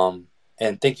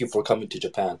 And thank you for coming to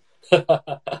Japan.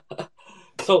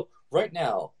 So right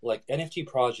now, like NFT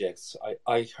projects,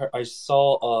 I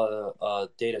saw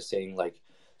data saying like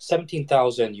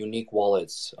 17,000 unique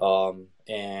wallets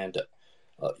and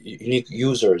unique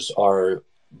users are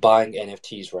buying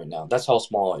NFTs right now. That's how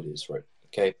small it is, right?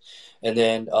 Okay, and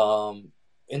then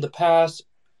in the past,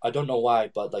 I don't know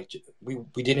why, but like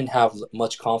we didn't have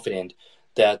much confidence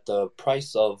that the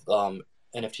price of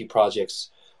NFT projects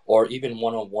or even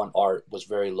one-on-one art was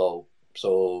very low.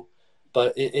 So,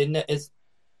 but it's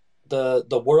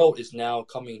the world is now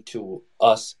coming to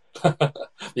us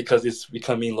because it's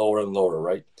becoming lower and lower,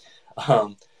 right?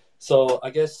 So I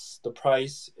guess the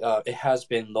price it has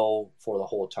been low for the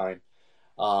whole time.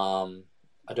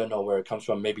 I don't know where it comes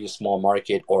from. Maybe a small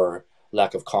market or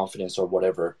lack of confidence or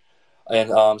whatever.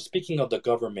 And speaking of the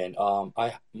government,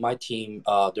 my team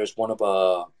there's one of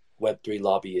a Web3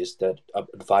 lobbyists that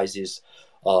advises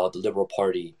the Liberal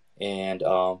Party, and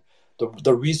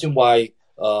the reason why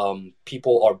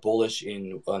people are bullish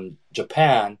in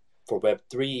Japan for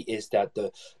Web3 is that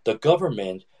the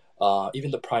government,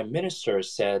 even the prime minister,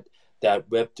 said that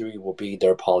Web3 will be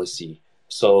their policy.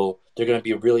 So they're going to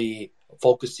be really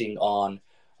focusing on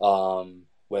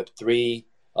Web3.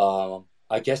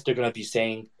 I guess they're going to be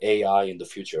saying AI in the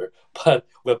future, but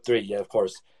Web3, yeah, of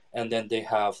course. And then they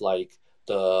have like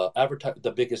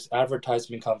the biggest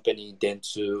advertisement company,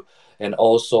 Dentsu, and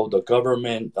also the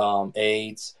government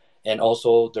aids, and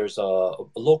also there's a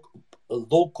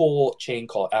local chain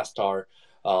called Astar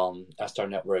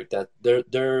Network that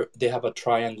they have a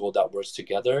triangle that works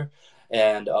together,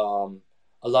 and a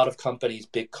lot of companies,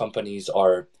 big companies,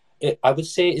 are. I would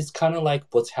say it's kind of like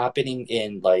what's happening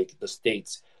in like the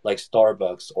States, like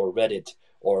Starbucks or Reddit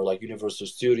or like Universal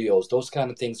Studios. Those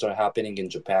kind of things are happening in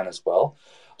Japan as well.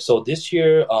 So this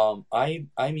year,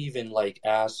 I'm even like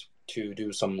asked to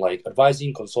do some like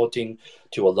advising, consulting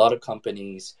to a lot of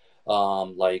companies,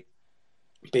 like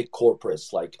big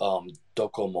corporates like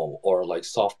Docomo or like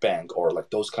SoftBank or like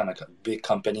those kind of big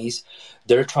companies.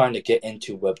 They're trying to get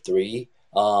into Web3,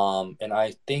 and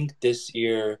I think this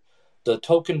year the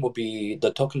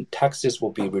token taxes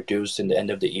will be reduced in the end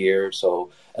of the year.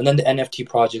 So, and then the NFT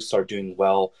projects are doing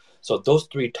well. So those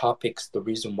three topics, the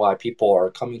reason why people are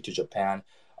coming to Japan.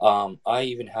 I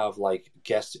even have like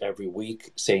guests every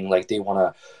week saying like they want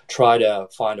to try to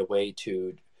find a way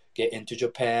to get into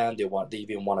Japan. They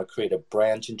even want to create a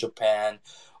branch in Japan.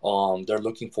 They're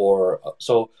looking for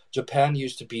so Japan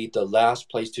used to be the last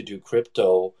place to do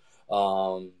crypto,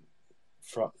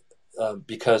 from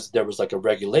because there was like a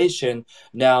regulation.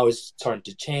 Now it's starting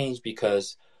to change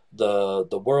because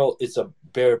the world is a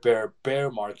bear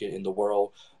market in the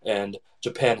world, and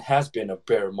Japan has been a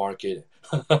bear market.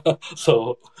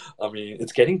 So I mean,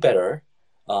 it's getting better,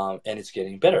 and it's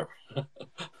getting better.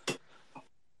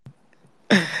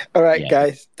 All right,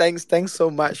 guys. Thanks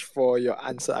so much for your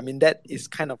answer. I mean, that is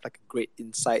kind of like a great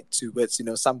insight towards,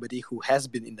 somebody who has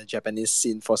been in the Japanese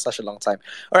scene for such a long time.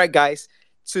 All right, guys.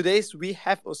 We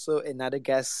have also another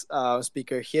guest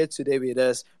speaker here today with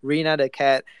us, Rina the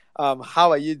cat.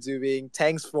 How are you doing?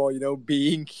 Thanks for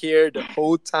being here the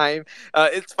whole time.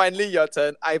 It's finally your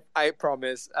turn. I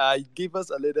promise. Give us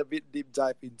a little bit deep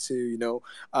dive into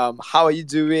how are you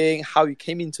doing, how you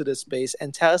came into the space,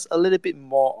 and tell us a little bit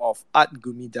more of Art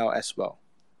Gumidao as well.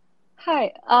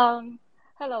 Hi.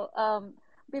 Hello.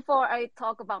 Before I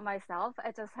talk about myself,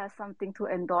 I just have something to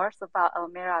endorse about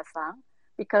Mera-san,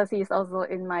 because he's also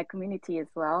in my community as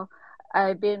well.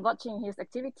 I've been watching his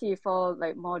activity for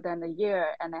like more than a year,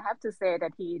 and I have to say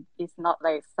that he is not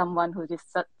like someone who just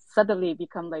suddenly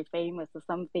become like famous or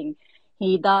something.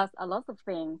 He does a lot of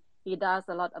things. He does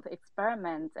a lot of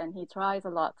experiments, and he tries a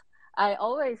lot. I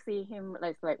always see him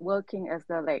like working as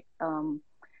the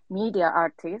media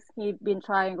artist. He's been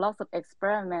trying lots of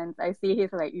experiments. I see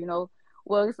his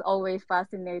works always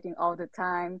fascinating all the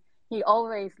time. He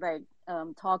always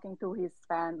talking to his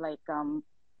fan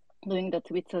doing the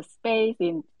Twitter space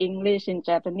in English, in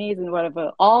Japanese, and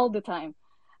whatever all the time.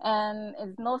 And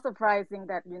it's no surprising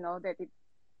that that it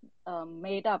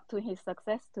made up to his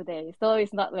success today. So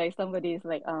it's not like somebody's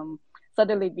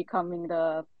suddenly becoming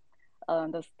the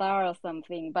star or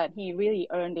something, but he really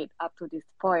earned it up to this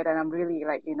point, and I'm really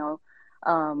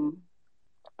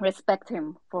respect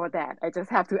him for that. I just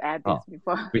have to add this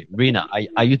before. Rena,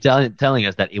 are you telling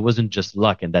us that it wasn't just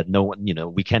luck and that no one,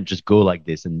 we can't just go like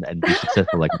this and be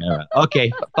successful like Mera?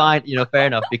 Okay, fine, fair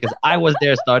enough, because I was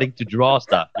there starting to draw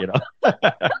stuff,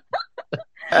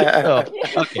 Oh,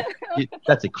 okay,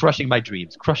 that's it. Crushing my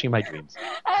dreams.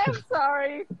 I'm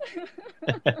sorry.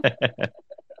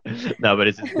 No, but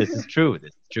this is true.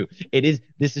 This is true.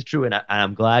 This is true, and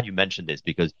I'm glad you mentioned this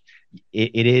because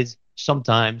it is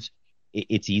sometimes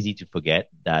it's easy to forget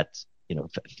that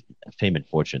fame and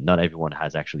fortune. Not everyone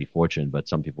has actually fortune, but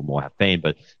some people more have fame.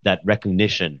 But that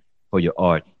recognition for your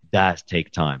art does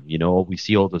take time. We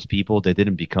see all those people. They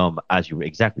didn't become, as you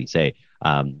exactly say,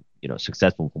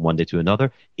 successful from one day to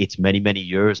another. It's many, many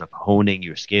years of honing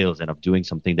your skills and of doing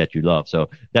something that you love. So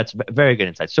that's very good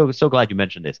insight. So glad you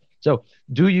mentioned this. So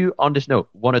do you, on this note,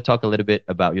 want to talk a little bit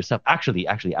about yourself? Actually,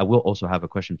 I will also have a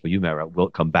question for you, Mera.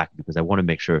 We'll come back because I want to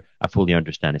make sure I fully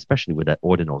understand, especially with that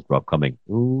ordinals drop coming.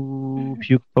 Ooh,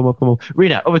 puke, come on.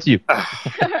 Rena, over to you. All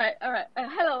right.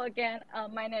 Hello again.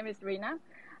 My name is Rena.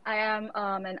 I am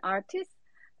an artist.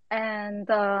 And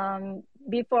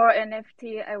before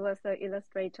NFT, I was an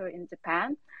illustrator in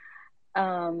Japan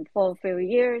for a few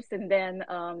years. And then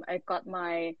I got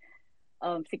my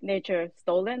signature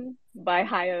stolen by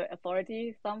higher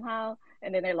authority somehow.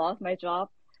 And then I lost my job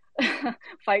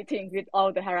fighting with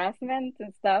all the harassment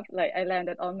and stuff. Like I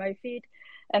landed on my feet.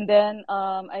 And then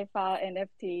I found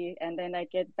NFT, and then I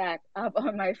get back up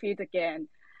on my feet again.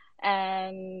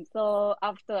 And so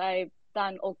after I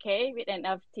done okay with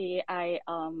NFT, I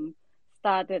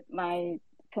started my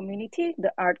community,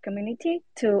 the art community,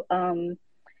 to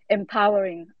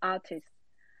empowering artists.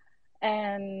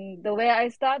 And the way I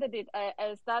started it,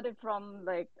 I started from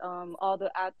all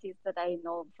the artists that I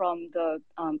know from the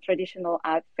traditional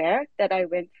art fair that I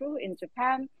went through in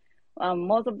Japan.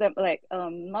 Most of them,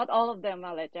 not all of them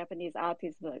are like Japanese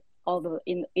artists, but all the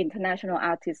international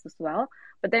artists as well.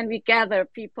 But then we gather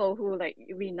people who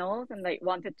we know and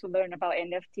wanted to learn about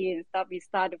NFT and stuff. We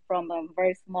started from a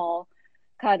very small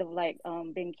kind of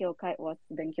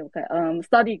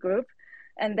study group,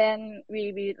 and then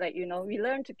we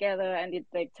learn together, and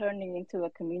it's turning into a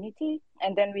community,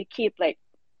 and then we keep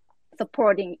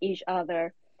supporting each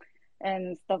other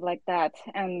and stuff like that.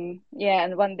 And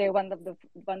and one day one of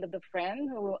the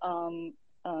friends who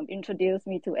introduced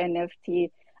me to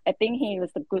NFT, I think he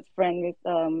was a good friend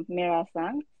with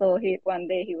Mera-san. So one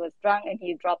day he was drunk and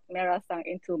he dropped Mera-san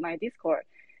into my Discord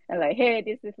and hey,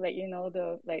 this is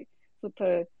the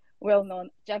super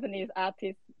well-known Japanese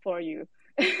artist for you.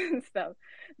 So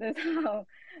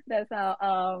that's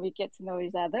how we get to know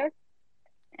each other.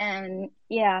 And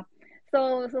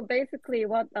so basically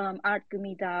what Art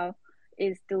Gumidao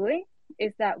is doing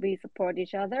is that we support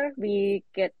each other. We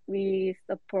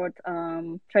support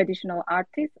traditional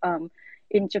artists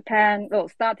in Japan,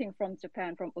 starting from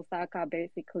Japan, from Osaka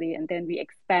basically, and then we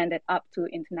expand it up to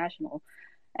international.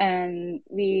 And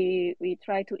we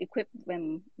try to equip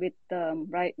them with the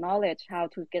right knowledge, how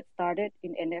to get started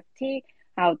in NFT,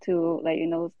 how to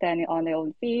standing on their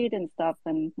own feet and stuff.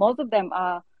 And most of them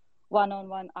are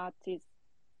one-on-one artists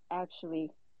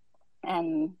actually.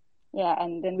 And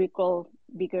and then we grow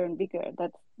bigger and bigger.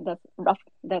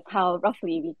 That's how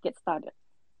roughly we get started.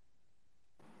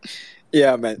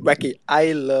 Yeah, man, Wacky,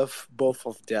 I love both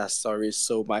of their stories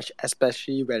so much,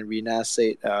 especially when Rena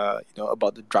said,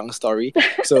 about the drunk story.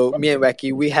 So me and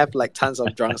Wacky, we have tons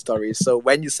of drunk stories. So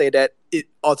when you say that, it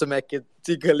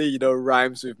automatically,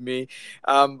 rhymes with me.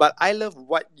 But I love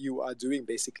what you are doing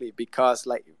basically because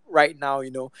right now,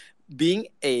 being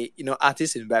a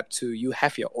artist in Web2, you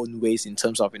have your own ways in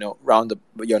terms of around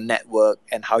your network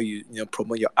and how you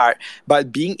promote your art.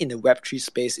 But being in the Web3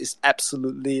 space is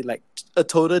absolutely like a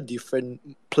total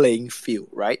different playing field,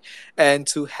 right? And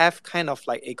to have kind of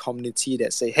like a community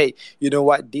that say, hey, you know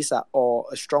what, these are all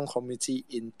a strong community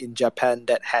in Japan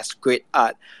that has great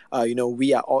art.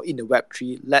 We are all in the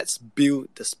Web3. Let's build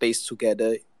the space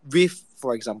together with,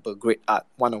 for example, great art,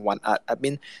 one-on-one art. I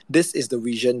mean, this is the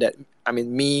vision that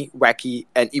me, Wacky,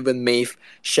 and even Maeve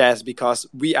shares, because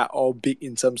we are all big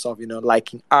in terms of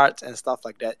liking art and stuff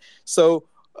like that. So,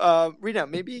 Rina,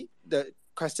 maybe the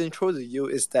question thrown to you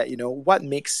is that what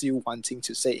makes you wanting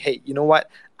to say, hey, you know what,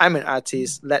 I'm an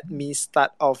artist. Let me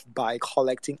start off by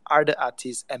collecting other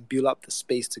artists and build up the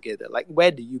space together. Like,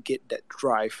 where do you get that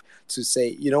drive to say,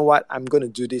 you know what, I'm going to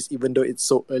do this, even though it's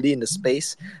so early in the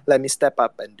space. Let me step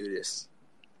up and do this.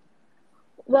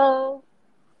 Well,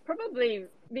 probably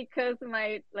because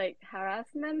my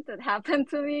harassment that happened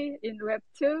to me in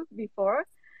Web2 before.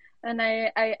 And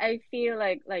I feel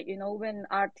like when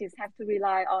artists have to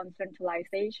rely on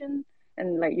centralization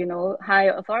and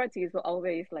higher authorities will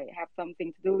always have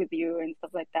something to do with you and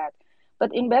stuff like that.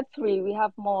 But in Web3 we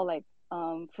have more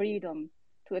freedom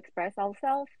to express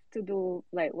ourselves, to do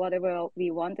whatever we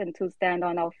want and to stand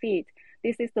on our feet.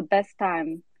 This is the best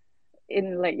time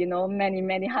in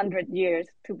many hundred years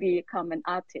to become an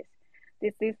artist.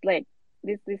 This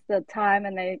is the time,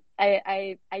 and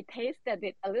I tasted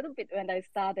it a little bit when I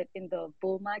started in the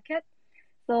bull market.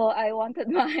 So I wanted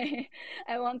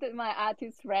my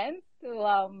artist friends to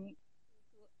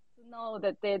know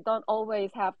that they don't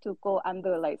always have to go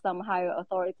under some higher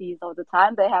authorities all the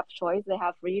time. They have choice, they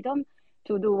have freedom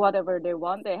to do whatever they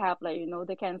want. They have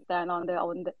they can stand on their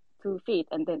own 2 feet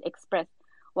and then express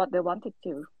what they wanted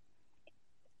to.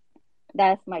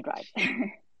 That's my drive.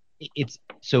 It's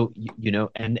so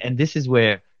and this is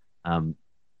where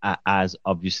as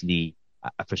obviously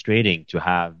frustrating to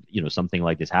have something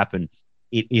like this happen,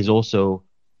 it is also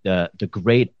the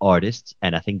great artists,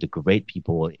 and I think the great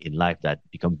people in life that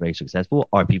become very successful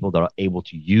are people that are able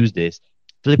to use this,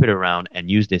 flip it around,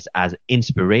 and use this as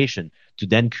inspiration to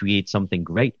then create something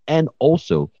great, and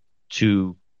also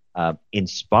to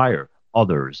inspire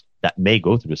others that may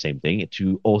go through the same thing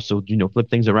to also flip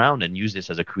things around and use this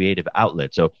as a creative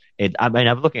outlet. So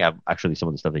I'm looking at actually some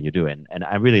of the stuff that you do, and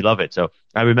I really love it. So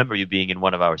I remember you being in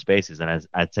one of our spaces, and as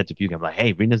I said to Puke, I'm like,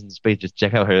 hey, Rina's in the space, just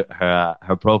check out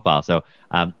her profile. So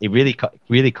it really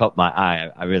caught my eye.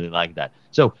 I really like that.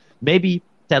 So maybe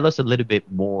tell us a little bit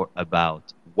more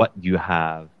about what you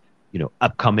have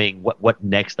upcoming, what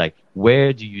next, like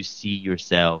where do you see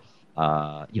yourself,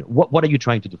 what are you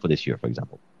trying to do for this year, for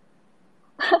example?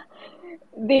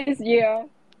 This year,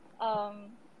 can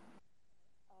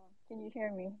you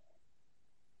hear me?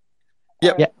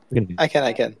 Yep. Yeah, I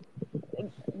can.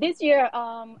 This year,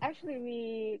 actually,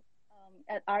 we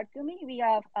at Art Gumi, we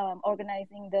are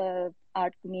organizing the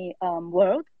Art Gumi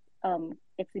World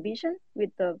exhibition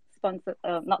with the sponsor,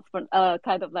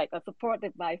 kind of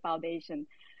supported by foundation.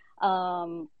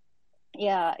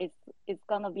 Yeah, it's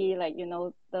gonna be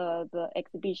the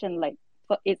exhibition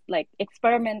it's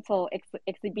experimental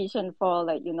exhibition for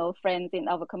friends in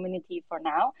our community for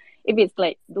now. If it's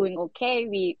doing okay,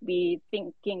 we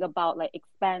thinking about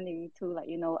expanding to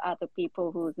other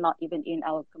people who's not even in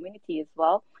our community as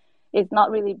well. It's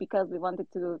not really because we wanted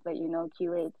to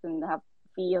curate and have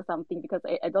fee or something, because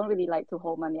I don't really like to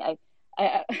hold money.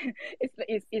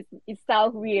 It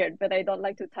sounds weird, but I don't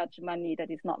like to touch money that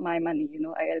is not my money.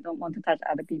 I don't want to touch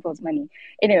other people's money.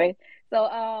 Anyway, so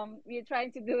we're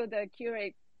trying to do the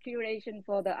curation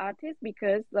for the artists,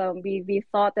 because we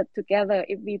thought that together,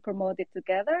 if we promote it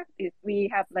together, if we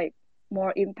have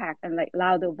more impact and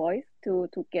louder voice to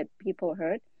get people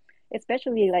heard,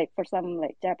 especially for some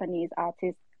Japanese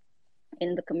artists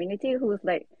in the community who's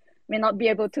may not be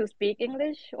able to speak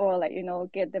English, or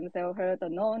get themselves heard or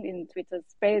known in Twitter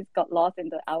space, got lost in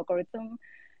the algorithm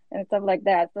and stuff like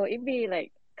that. So if we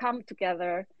come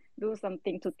together, do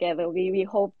something together, we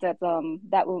hope that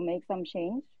that will make some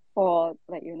change for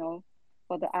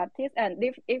for the artists. And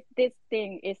if this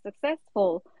thing is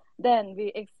successful, then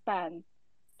we expand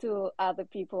to other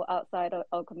people outside of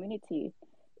our community.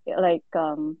 Yeah,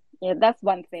 that's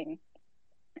one thing.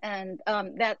 And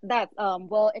that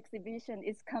world exhibition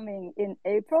is coming in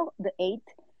April the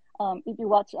 8th. If you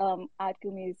watch Art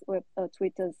Gumi's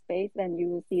Twitter space, then you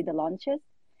will see the launches,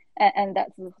 and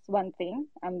that's one thing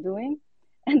I'm doing.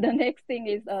 And the next thing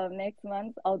is next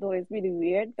month, although it's really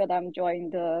weird, but I'm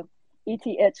joining the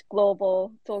ETH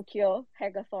Global Tokyo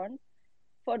Hackathon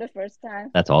for the first time.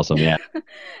 That's awesome. Yeah.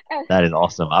 That is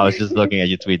awesome. I was just looking at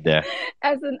your tweet there.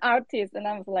 As an artist, and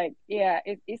I was like, yeah,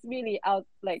 it's really out.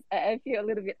 Like I feel a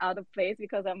little bit out of place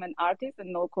because I'm an artist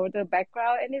and no coder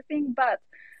background or anything. But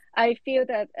I feel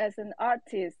that as an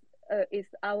artist,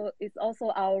 it's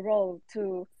also our role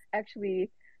to actually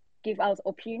give our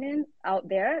opinion out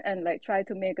there and like try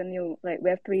to make a new like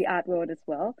Web3 art world as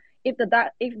well. If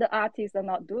the artists are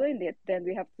not doing it, then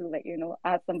we have to like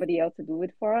ask somebody else to do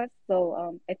it for us.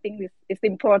 So I think it's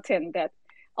important that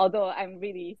although I'm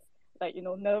really like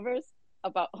nervous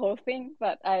about whole thing,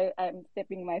 but I'm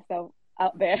stepping myself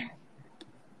out there.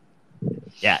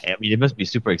 Yeah, I mean, it must be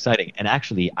super exciting. And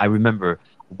actually, I remember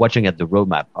watching at the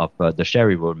roadmap of the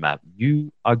Sherry roadmap.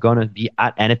 You are gonna be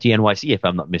at NFT NYC, if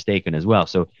I'm not mistaken, as well.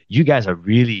 So you guys are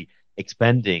really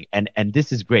expanding, and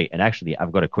this is great. And actually,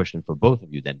 I've got a question for both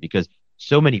of you then, because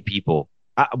so many people.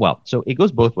 So it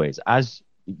goes both ways. As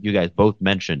you guys both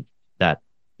mentioned that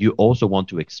you also want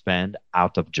to expand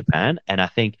out of Japan, and I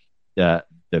think the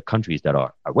countries that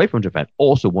are away from Japan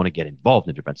also want to get involved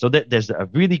in Japan. So there's a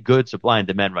really good supply and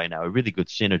demand right now, a really good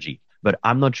synergy. But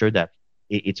I'm not sure that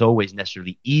it's always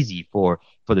necessarily easy for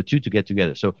the two to get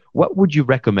together. So what would you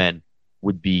recommend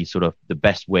would be sort of the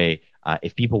best way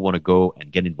if people want to go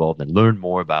and get involved and learn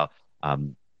more about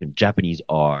Japanese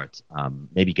art,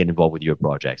 maybe get involved with your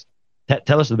projects?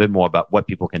 Tell us a little bit more about what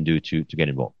people can do to get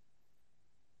involved.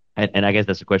 And I guess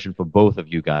that's a question for both of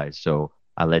you guys. So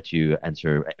I'll let you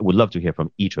answer. I would love to hear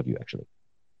from each of you, actually.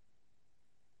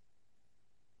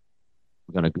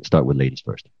 We're going to start with ladies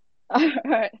first. All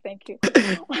right, thank you.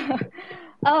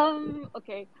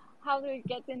 Okay, how do we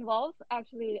get involved?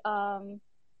 Actually, I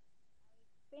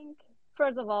think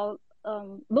first of all,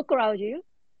 look around you.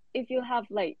 If you have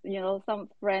like some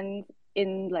friends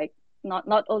in like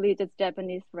not only just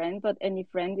Japanese friends, but any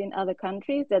friends in other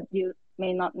countries that you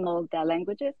may not know their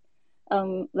languages.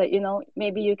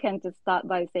 Maybe you can just start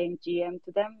by saying GM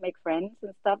to them, make friends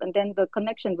and stuff, and then the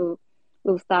connection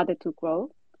will start to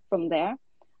grow from there.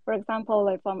 For example,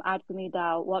 like from Art Gumi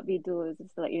DAO, what we do is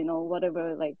like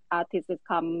whatever like artists that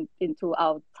come into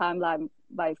our timeline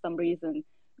by some reason,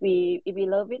 if we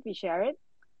love it, we share it,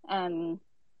 and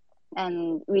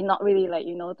we're not really like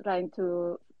trying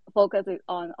to focus it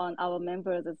on our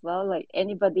members as well. Like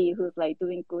anybody who's like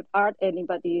doing good art,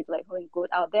 anybody is like doing good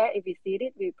out there, if we see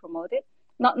it, we promote it.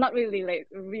 Not really like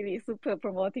really super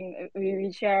promoting.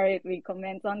 We share it, we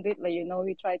comment on it, like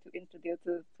we try to introduce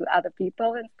to other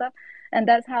people and stuff, and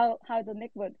that's how the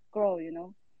network grow.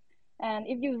 And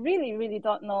if you really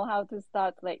don't know how to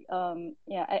start, like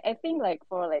I think like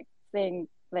for like saying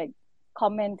like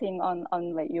commenting on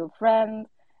like your friends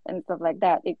and stuff like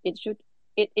that,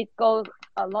 it goes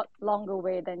a lot longer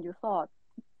way than you thought.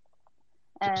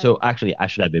 So actually, I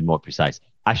should have been more precise.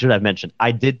 I should have mentioned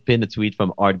I did pin a tweet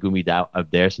from Art Gumi DAO up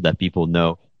there so that people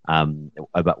know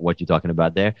about what you're talking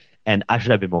about there. And I should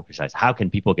have been more precise. How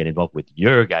can people get involved with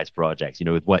your guys' projects,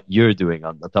 with what you're doing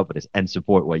on top of this and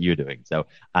support what you're doing? So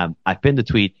I pinned the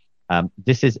tweet.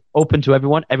 This is open to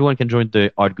everyone. Everyone can join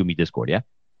the Art Gumi Discord, yeah?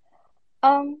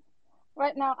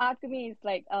 Right now, Art Gumi is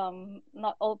like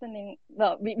not opening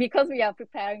because we are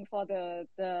preparing for the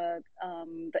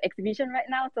exhibition right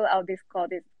now. So our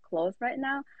Discord is closed right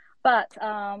now. But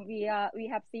we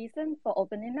have season for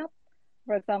opening up.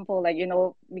 For example, like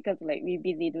because like we're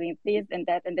busy doing this and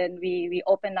that, and then we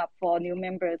open up for new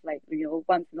members like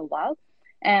once in a while.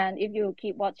 And if you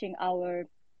keep watching our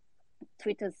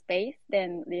Twitter space,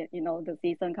 then the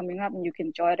season coming up and you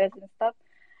can join us and stuff.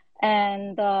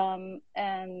 And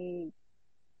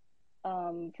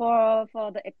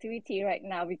for the activity right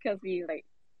now, because we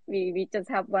just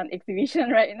have one exhibition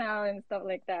right now and stuff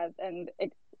like that, and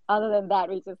other than that,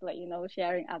 we just like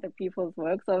sharing other people's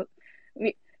work. So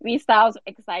we sound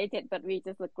excited, but we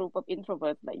just a group of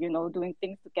introverts, like doing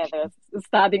things together,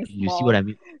 starting small. You see what I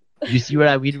mean? You see what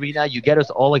I mean, Rina? You get us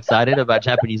all excited about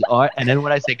Japanese art, and then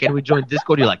when I say, can we join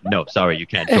Discord? You're like, no, sorry, you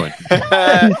can't join.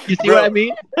 You see what I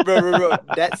mean? Bro,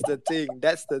 that's the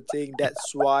thing.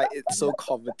 That's why it's so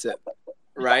coveted,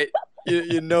 right?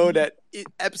 You know that it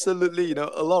absolutely,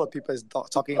 a lot of people is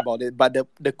talking about it, but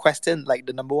the question, like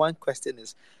the number one question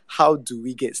is, how do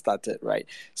we get started, right?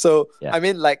 So, yeah. I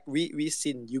mean, like we've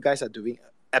seen you guys are doing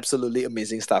absolutely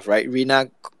amazing stuff, right? Rina,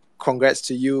 congrats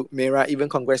to you. Mera, even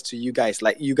congrats to you guys.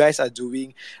 Like you guys are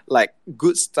doing like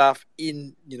good stuff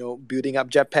in, building up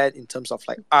Japan in terms of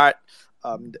like art,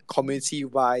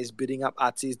 community-wise, building up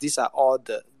artists. These are all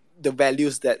the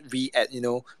values that we at,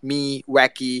 me,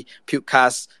 Wacky,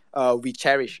 Pukecast, we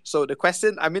cherish. So the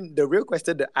real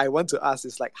question that I want to ask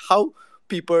is like, how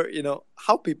people,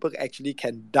 how people actually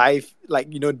can dive,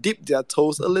 dip their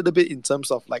toes a little bit in terms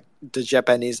of like the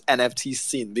Japanese NFT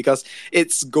scene, because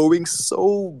it's going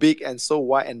so big and so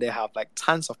wide, and they have like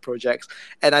tons of projects.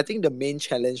 And I think the main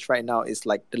challenge right now is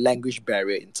like the language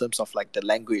barrier in terms of like the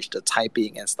language, the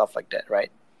typing and stuff like that,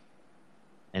 right?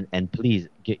 And please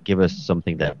give us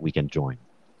something that we can join.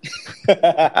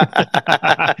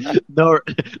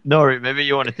 Nori, maybe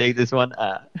you want to take this one.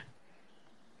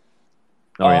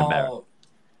 Nori and Mera.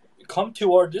 Come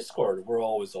to our Discord. We're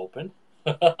always open.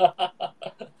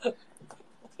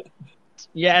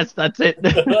 Yes, that's it.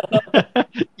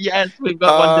 Yes, we've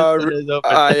got one that is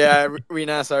open. Yeah,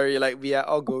 Rina, sorry. Like, we are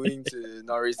all going to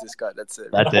Nori's Discord. That's it.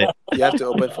 That's it. You have to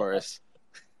open for us.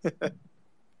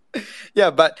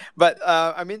 Yeah, but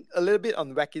I mean, a little bit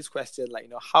on Wacky's question,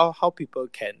 like, how people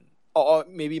can, or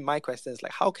maybe my question is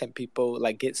like, how can people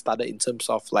like get started in terms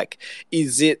of like,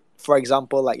 is it, for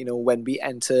example, like, when we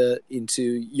enter into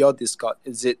your Discord,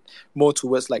 is it more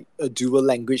towards like a dual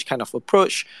language kind of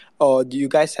approach, or do you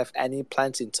guys have any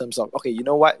plans in terms of, okay, you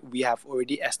know what, we have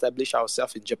already established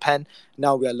ourselves in Japan,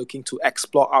 now we are looking to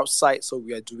explore outside, so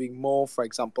we are doing more, for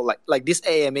example, like this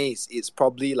AMAs is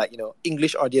probably like,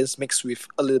 English audience mixed with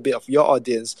a little bit of your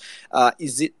audience.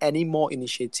 Is it any more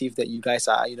initiative that you guys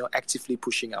are, actively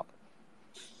pushing out?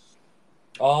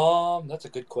 That's a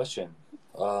good question.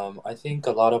 I think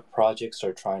a lot of projects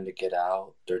are trying to get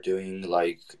out. They're doing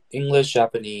like English,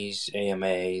 Japanese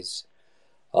AMAs.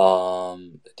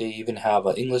 They even have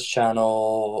an English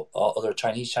channel, other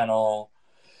Chinese channel.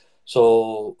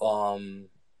 So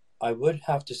I would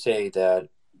have to say that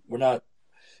we're not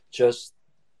just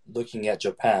looking at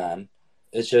Japan.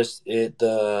 It's just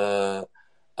the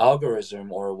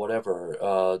algorithm or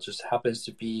whatever just happens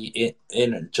to be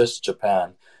in just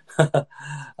Japan.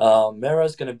 Mera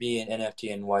is going to be in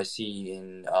NFT NYC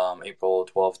in April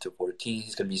 12th to 14th.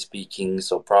 He's going to be speaking,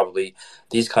 so probably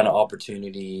these kind of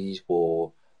opportunities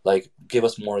will like give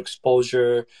us more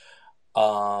exposure.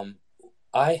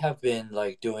 I have been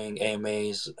like doing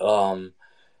AMAs,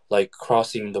 like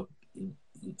crossing the,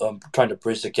 trying to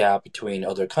bridge the gap between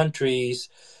other countries.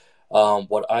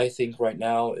 What I think right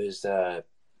now is that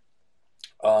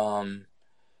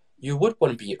you would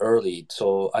want to be early,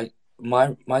 so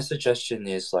my suggestion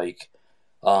is like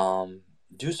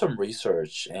do some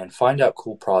research and find out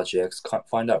cool projects,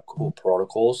 find out cool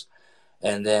protocols,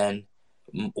 and then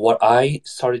what I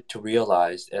started to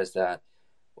realize is that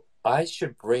I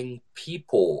should bring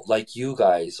people like you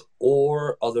guys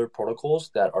or other protocols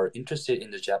that are interested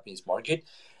in the Japanese market,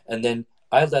 and then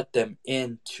I let them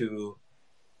into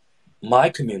my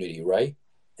community, right?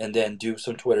 And then do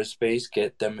some Twitter space,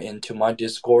 get them into my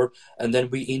Discord, and then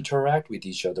we interact with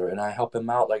each other, and I help them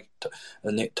out, like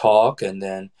talk, and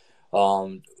then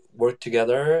work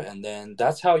together, and then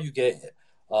that's how you get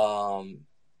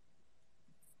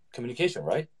communication,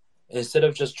 right? Instead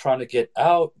of just trying to get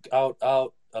out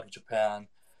of Japan,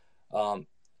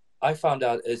 I found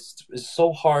out it's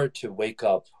so hard to wake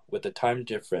up with the time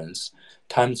difference,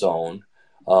 time zone,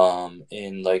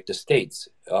 in like the States.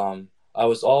 I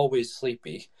was always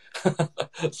sleepy.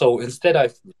 So instead I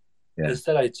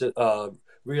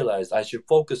realized I should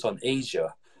focus on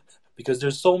Asia, because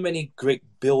there's so many great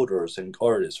builders and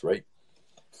artists, right?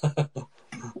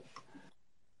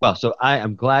 Well, so I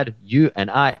am glad you and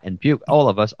I and Puke, all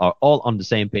of us are all on the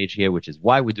same page here, which is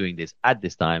why we're doing this at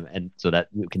this time, and so that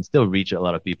you can still reach a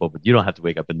lot of people, but you don't have to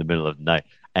wake up in the middle of the night.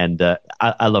 And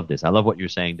I love this. I love what you're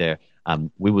saying there.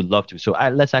 We would love to. So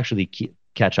let's actually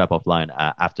catch up offline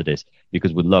after this,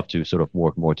 because we'd love to sort of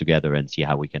work more together and see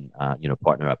how we can,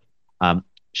 partner up.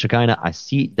 Shekinah, I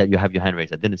see that you have your hand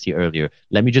raised. I didn't see earlier.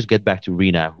 Let me just get back to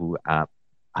Rina, who I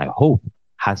hope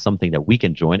has something that we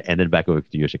can join, and then back over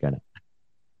to you, Shekinah.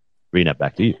 Rina,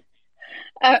 back to you.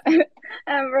 I'm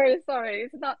very sorry.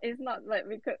 It's not like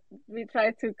we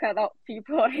try to cut out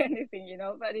people or anything,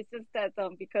 but it's just that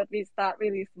because we start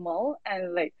really small,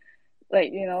 and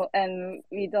and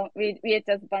we're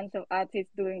just a bunch of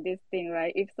artists doing this thing,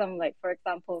 right? If some, like, for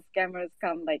example, scammers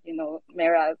come, like,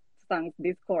 Mera Sang's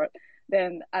Discord,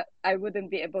 then I wouldn't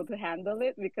be able to handle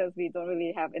it, because we don't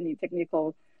really have any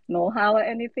technical know-how or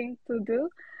anything to do.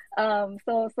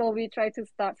 So we try to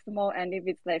start small, and if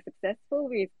it's like successful,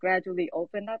 we gradually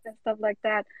open up and stuff like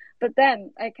that. But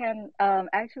then I can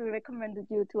actually recommend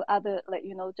you to other, like,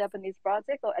 Japanese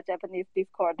project or a Japanese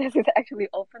Discord that is actually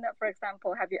open up. For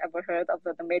example, have you ever heard of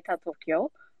the Meta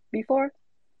Tokyo before?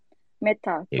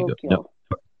 Meta Tokyo. No.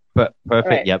 Perfect.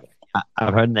 Right. Yep.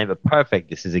 I've heard the name, but perfect.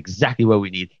 This is exactly what we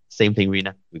need. Same thing,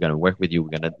 Rina. We're gonna work with you.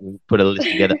 We're gonna put a list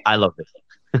together. I love this.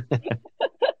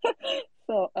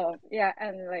 So yeah,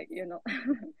 and like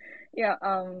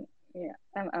Yeah,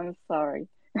 I'm sorry.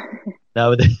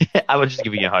 No, I was just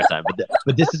giving you a hard time,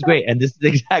 but this is great, and this is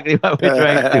exactly what we're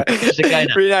trying to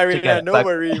do. Rina, no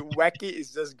worry. Wacky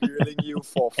is just grilling you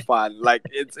for fun. Like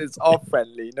it's all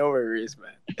friendly. No worries,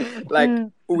 man. Like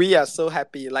we are so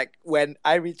happy. Like when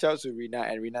I reached out to Rina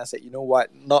and Rina said, you know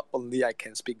what? Not only I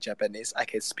can speak Japanese, I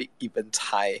can speak even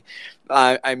Thai.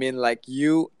 I mean, like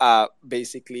you are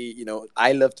basically,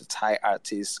 I love the Thai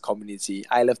artist community.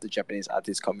 I love the Japanese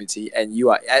artist community, and you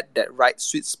are at that right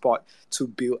sweet spot to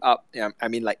build up,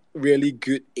 like really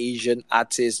good Asian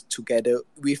artists together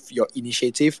with your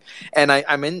initiative. And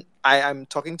I'm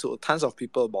talking to tons of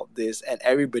people about this, and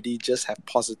everybody just have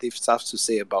positive stuff to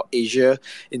say about Asia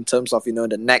in terms of,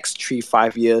 the next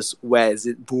 3-5 years, where is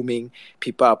it booming?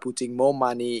 People are putting more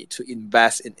money to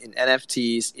invest in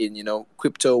NFTs, in,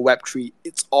 crypto, Web3.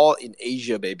 It's all in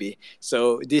Asia, baby.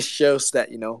 So this shows that,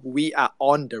 we are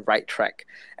on the right track.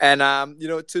 And,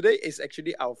 today is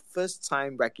actually our first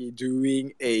time, Becky,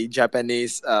 doing a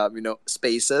Japanese,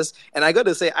 spaces. And I got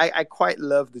to say, I quite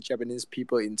love the Japanese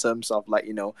people in terms of like,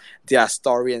 their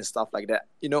story and stuff like that.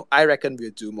 I reckon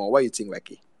we'll do more. What do you think,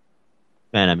 Becky?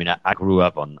 Man, I mean, I grew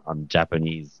up on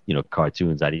Japanese,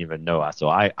 cartoons. I didn't even know. So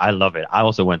I love it. I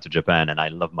also went to Japan and I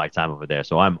love my time over there.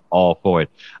 So I'm all for it.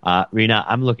 Rina,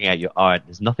 I'm looking at your art.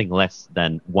 There's nothing less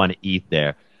than one ETH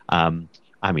there.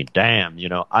 I mean, damn,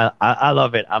 I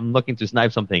love it. I'm looking to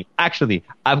snipe something. Actually,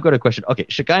 I've got a question. Okay,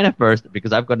 Shekinah first,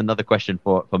 because I've got another question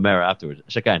for Mera afterwards.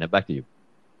 Shekinah, back to you.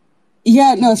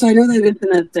 Yeah, no, so I know they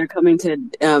mentioned that they're coming to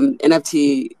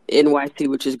NFT NYC,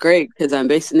 which is great because I'm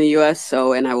based in the US,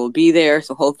 and I will be there.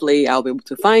 So hopefully I'll be able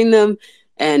to find them,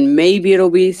 and maybe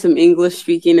it'll be some English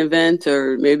speaking event,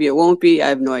 or maybe it won't be. I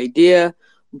have no idea.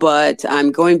 But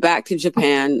I'm going back to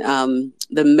Japan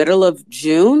the middle of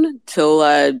June till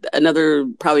another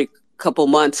probably couple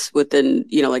months within,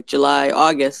 like July,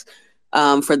 August,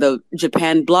 for the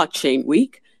Japan Blockchain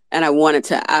Week. And I wanted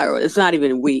to, it's not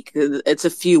even a week, it's a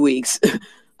few weeks.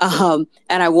 And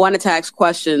I wanted to ask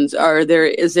questions.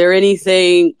 Is there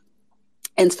anything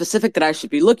in specific that I should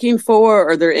be looking for?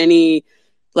 Are there any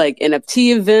like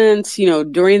NFT events,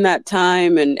 during that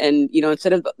time? And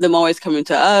instead of them always coming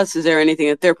to us, is there anything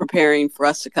that they're preparing for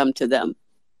us to come to them?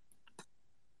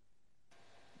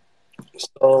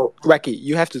 So, Wacky,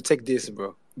 you have to take this,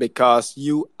 bro, because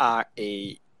you are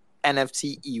a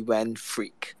NFT event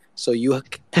freak. So you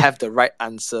have the right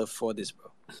answer for this, bro.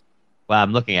 Well,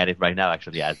 I'm looking at it right now,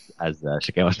 actually, as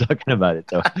Shiken was talking about it.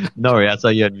 So, Nori, I saw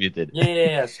you unmuted.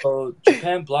 Yeah. So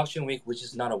Japan Blockchain Week, which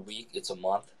is not a week, it's a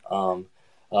month.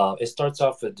 It starts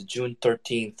off with June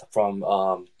 13th from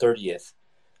 30th.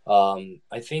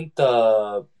 I think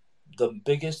the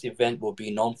biggest event will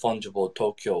be Non-Fungible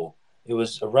Tokyo. It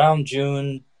was around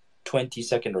June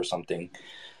 22nd or something.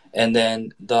 And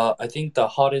then I think the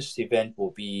hottest event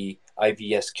will be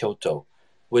IVS Kyoto,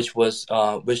 which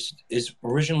is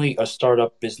originally a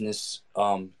startup business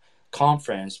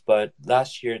conference, but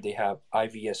last year they have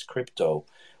IVS Crypto,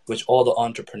 which all the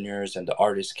entrepreneurs and the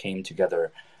artists came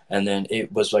together, and then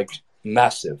it was like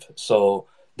massive. So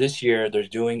this year they're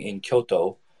doing in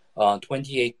Kyoto,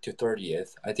 28th to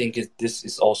 30th. I think this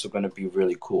is also going to be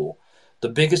really cool. The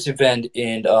biggest event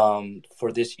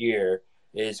for this year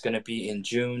is going to be in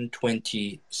June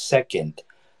 22nd.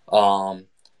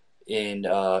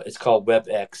 It's called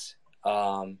WebX.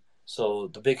 So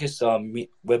the biggest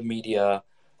web media,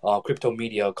 crypto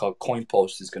media called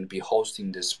CoinPost is going to be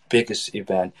hosting this biggest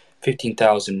event.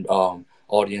 15,000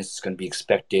 audience is going to be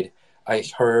expected. I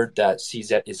heard that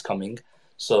CZ is coming.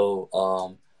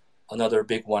 So another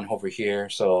big one over here.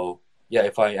 So yeah,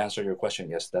 if I answer your question,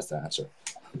 yes, that's the answer.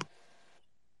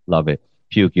 Love it.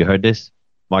 Puke, you heard this?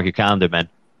 Mark your calendar, man.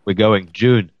 We're going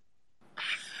June.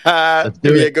 Let's do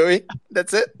it. We are going.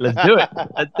 That's it. Let's do it.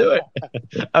 Let's do it.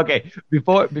 Okay.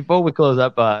 Before we close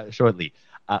up shortly,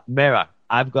 Mera,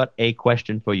 I've got a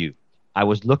question for you. I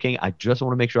was looking. I just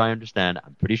want to make sure I understand.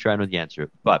 I'm pretty sure I know the answer,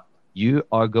 but you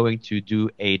are going to do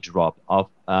a drop of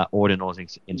ordinals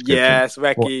inscription. Yes,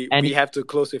 Wacky. We have to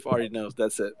close with ordinals.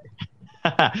 That's it.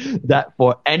 That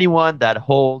for anyone that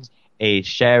holds a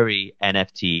Sherry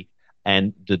NFT,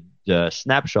 and the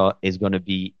snapshot is going to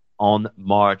be on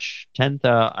March 10th.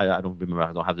 I don't remember.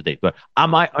 I don't have the date. But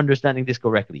am I understanding this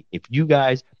correctly? If you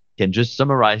guys can just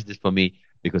summarize this for me,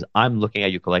 because I'm looking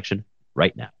at your collection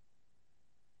right now.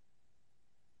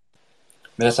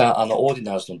 皆さん、オーディ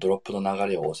ナルズのドロップの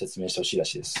流れを説明してほしいら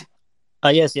しいです。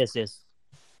Yes.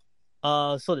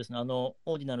 そうですね。オ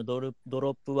ーディナルドロ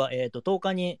ップは、10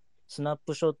日にスナッ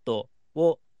プショット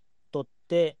を撮っ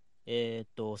て、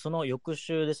その翌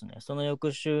週ですね。その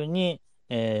翌週に、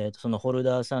そのホル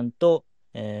ダーさんと、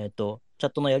チャッ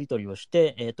トのやり取りをし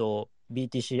て、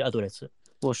BTC アドレス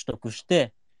を取得し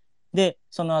て、で、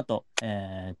その後、オ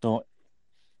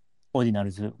ーディナ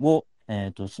ルズを、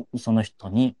その人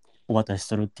にお渡し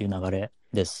するっていう流れ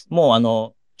です。も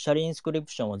うシャリインスクリ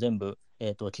プションは全部、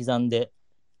刻んで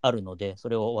あるので、そ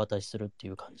れをお渡しするってい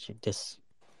う感じです。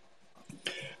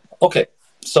Okay,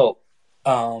 so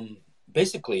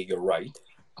basically you're right.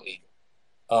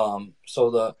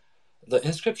 So the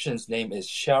inscription's name is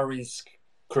Shari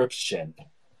Inscription.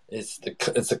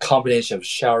 It's a combination of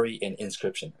Shari and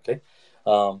inscription. Okay,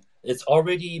 it's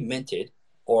already minted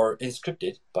or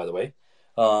inscripted, by the way.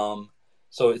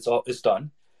 So it's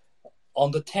done.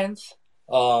 On the 10th,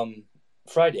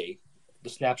 Friday, the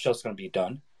snapshot's going to be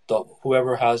done.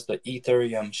 Whoever has the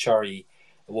Ethereum Shari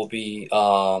will be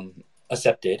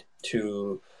accepted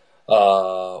to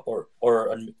or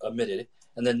admitted.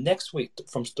 And then next week,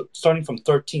 starting from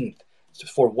 13th,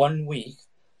 for 1 week,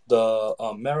 the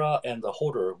Mera and the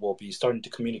holder will be starting to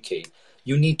communicate.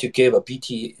 You need to give a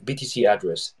BTC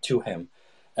address to him.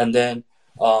 And then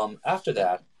after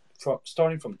that,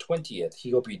 starting from 20th,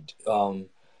 he will be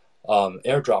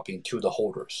airdropping to the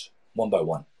holders one by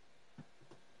one.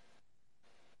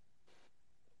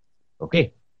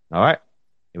 Okay. All right.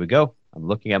 Here we go. I'm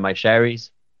looking at my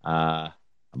shares. I'm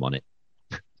on it.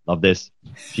 Love this.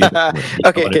 Okay.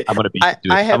 I'm gonna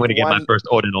I'm gonna get my first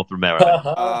ordinal from Mera.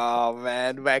 Oh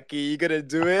man, Wacky, you gonna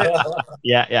do it?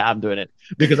 yeah, I'm doing it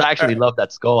because I actually love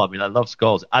that skull. I mean, I love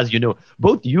skulls. As you know,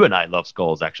 both you and I love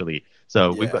skulls actually.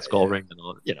 So we've got skull rings and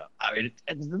all. I mean,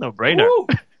 it's a no-brainer.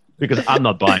 Because I'm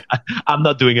not buying. I'm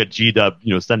not doing a G-dub,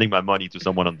 sending my money to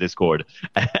someone on Discord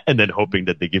and then hoping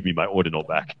that they give me my ordinal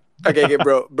back. Okay,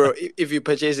 bro. If you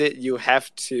purchase it, you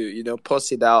have to,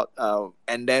 post it out.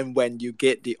 And then when you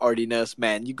get the ordinals,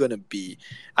 man, you're gonna be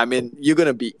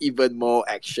even more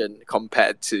action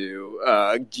compared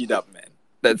to G-dub, man.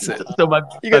 That's it. So my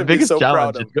biggest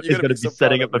challenge is going to be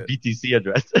setting up a BTC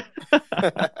address.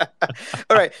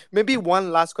 All right, maybe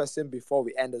one last question before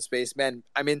we end the space, man.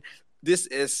 I mean, this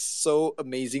is so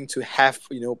amazing to have,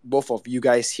 both of you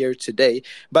guys here today.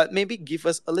 But maybe give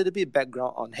us a little bit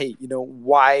background on, hey,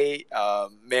 why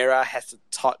Mera has a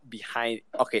thought behind,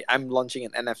 okay, I'm launching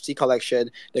an NFT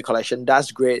collection. The collection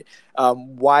does great.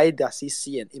 Why does he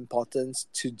see an importance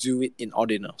to do it in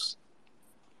ordinals?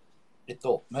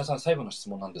 皆さん最後の質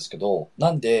問なんですけど、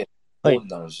なんでオーディ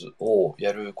ナルズを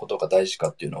やることが大事か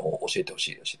っていうのを教えてほ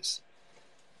しいらしいです。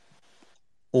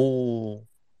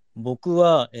僕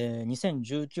は、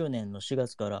2019年の4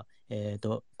月から、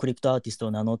クリプトアーティスト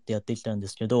を名乗ってやってきたんで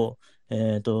すけど、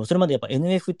それまでやっぱ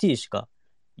NFT しか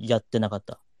やってなかっ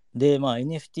た。で、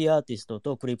NFT アーティスト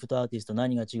とクリプトアーティスト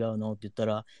何が違うのって言った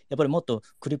ら、やっぱりもっと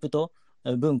クリプト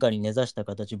文化に根ざした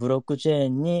形、ブロックチェ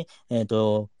ーンに、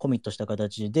コミットした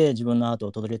形で自分のアート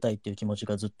を届けたいっていう気持ち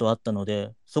がずっとあったの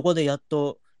で、そこでやっ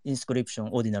とインスクリプション、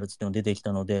オーディナルズっていうのが出てき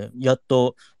たので、やっ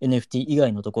と NFT 以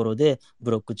外のところで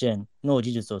ブロックチェーンの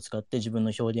技術を使って自分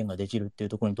の表現ができるっていう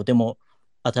ところにとても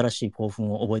新しい興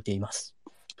奮を覚えています。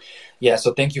Yeah,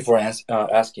 so thank you for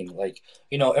asking. Like,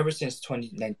 ever since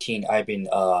 2019, I've been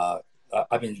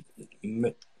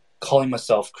calling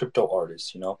myself crypto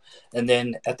artist, and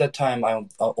then at that time I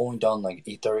only done like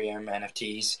Ethereum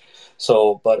NFTs.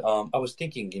 So, but I was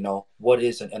thinking, what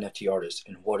is an NFT artist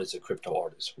and what is a crypto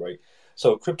artist, right?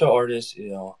 So crypto artists,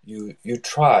 you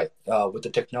try with the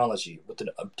technology, with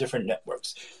the different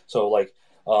networks. So like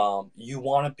you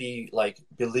want to be like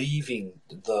believing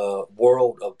the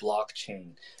world of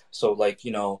blockchain. So like,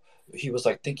 he was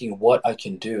like thinking what I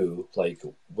can do, like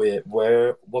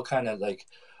what kind of like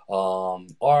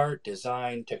art,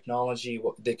 design, technology,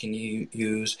 what they can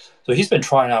use. So he's been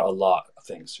trying out a lot of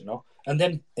things, And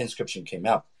then Inscription came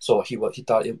out. So he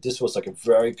thought this was like a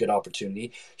very good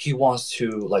opportunity. He wants to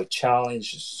like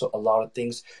challenge a lot of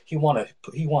things. He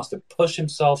wants to push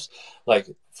himself like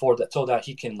for that so that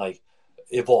he can like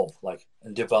evolve like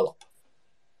and develop.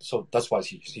 So that's why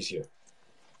he's here.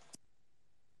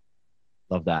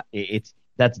 Love that.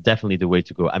 That's definitely the way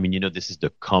to go. I mean, this is the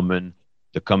common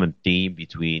theme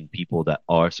between people that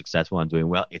are successful and doing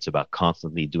well. It's about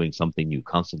constantly doing something new,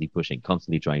 constantly pushing,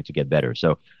 constantly trying to get better.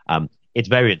 So it's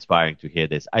very inspiring to hear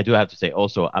this. I do have to say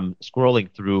also, I'm scrolling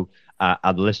through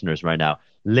our listeners right now.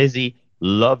 Lizzie,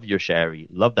 love your Sherry.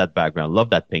 Love that background. Love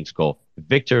that pink skull.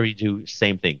 Victory, do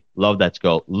same thing. Love that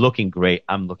skull. Looking great.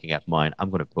 I'm looking at mine. I'm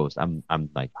going to post. I'm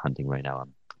like hunting right now.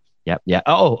 Yeah.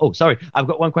 Oh, sorry. I've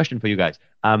got one question for you guys.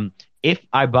 If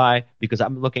I buy, because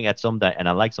I'm looking at some and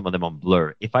I like some of them on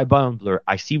Blur. If I buy on Blur,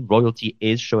 I see royalty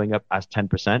is showing up as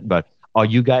 10%, but are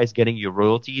you guys getting your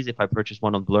royalties if I purchase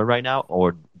one on Blur right now?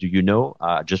 Or do you know?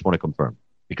 Just want to confirm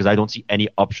because I don't see any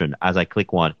option as I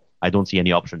click one. I don't see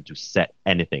any option to set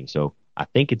anything. So I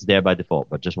think it's there by default,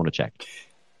 but just want to check.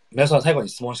 皆さん最後に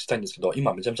質問したいんですけど、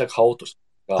今めちゃめちゃ買おうとして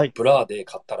るが、ブラーで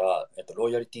買ったら、ロ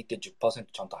イヤリティって 10%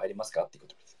 ちゃんと入りますかっていうこ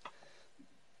とです。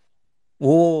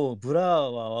おー、ブラ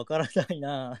はわからない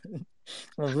な。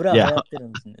ブラ流行ってる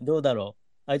んですね。どうだろ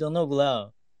う ?I don't know ブ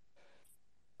ラ。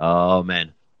Oh,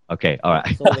 man. Okay, all right.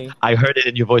 I heard it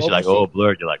in your voice. You're like, oh,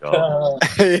 blurred. You're like, oh.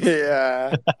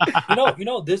 Yeah.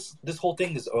 This whole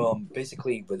thing is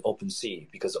basically with OpenSea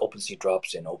because OpenSea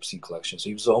drops in OpenSea collection. So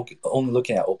he was only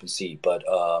looking at OpenSea, but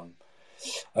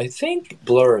I think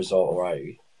Blur is all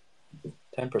right.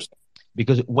 10%.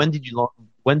 Because when did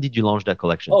you launch that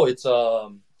collection? Oh, it's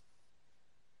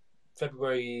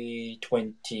February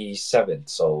 27th.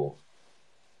 So,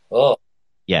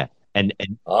 yeah, and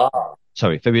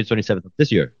sorry, February 27th of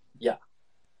this year. Yeah.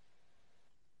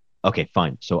 Okay,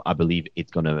 fine. So I believe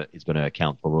it's gonna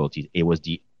account for royalties. It was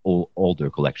the older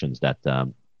collections that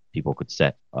people could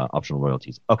set optional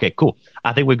royalties. Okay, cool.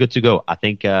 I think we're good to go. I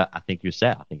think you're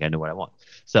set. I think I know what I want.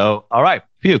 So all right,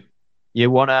 Puke,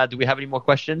 do we have any more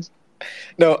questions?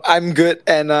 No, I'm good,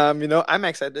 and I'm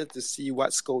excited to see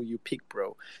what skull you pick,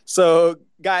 bro. So,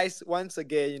 guys, once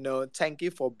again, thank you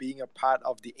for being a part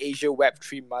of the Asia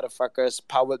Web3 motherfuckers,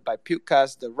 powered by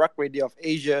Pukecast, the rock radio of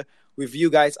Asia. With you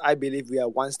guys, I believe we are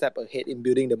one step ahead in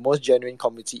building the most genuine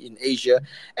community in Asia.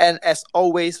 And as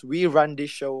always, we run this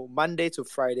show Monday to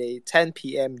Friday, 10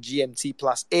 p.m. GMT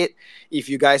plus 8. If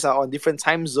you guys are on different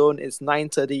time zone, it's 9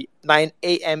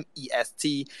 a.m.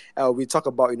 EST. We talk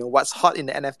about, what's hot in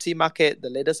the NFT market, the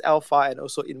latest alpha, and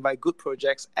also invite good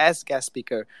projects as guest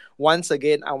speaker. Once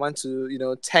again, I want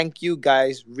to, thank you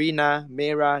guys, Rina,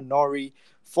 Mera, Nori,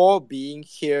 for being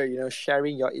here,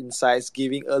 sharing your insights,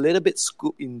 giving a little bit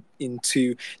scoop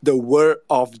into the world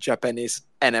of Japanese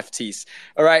NFTs.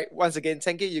 All right, once again,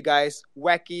 thank you guys.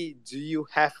 Wacky, do you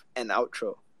have an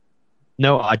outro?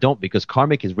 No, I don't, because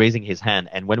Karmik is raising his hand,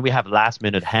 and when we have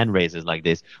last-minute hand raises like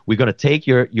this, we're going to take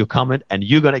your comment, and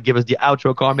you're going to give us the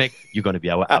outro, Karmik. You're going to be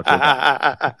our outro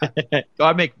guy.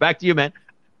 Karmik, back to you, man.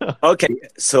 Okay,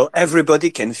 so everybody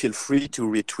can feel free to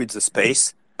retweet the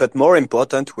space. But more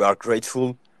important, we are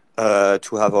grateful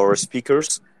to have our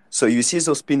speakers. So you see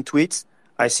those pinned tweets?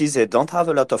 I see they don't have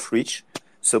a lot of reach.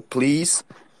 So please,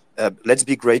 let's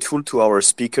be grateful to our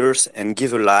speakers and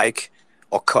give a like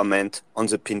or comment on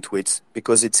the pinned tweets,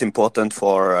 because it's important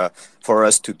for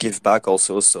us to give back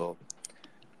also. So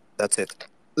that's it.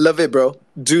 Love it, bro.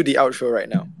 Do the outro right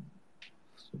now.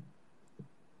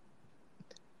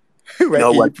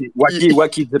 No,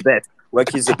 Wacky's the best.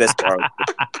 Wacky's the best part.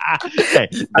 Hey,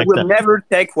 I will never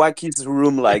take Wacky's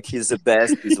room like he's the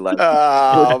best. He's like,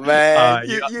 oh man,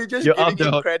 you're just giving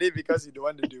him credit because you don't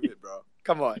want to do it, bro.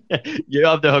 Come on. You're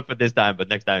off the hook for this time, but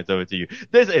next time it's over to you.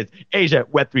 This is Asia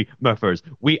Web3 Mfers.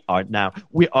 We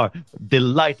are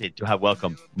delighted to have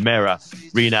welcomed Mera,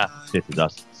 Rina. This is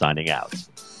us signing out.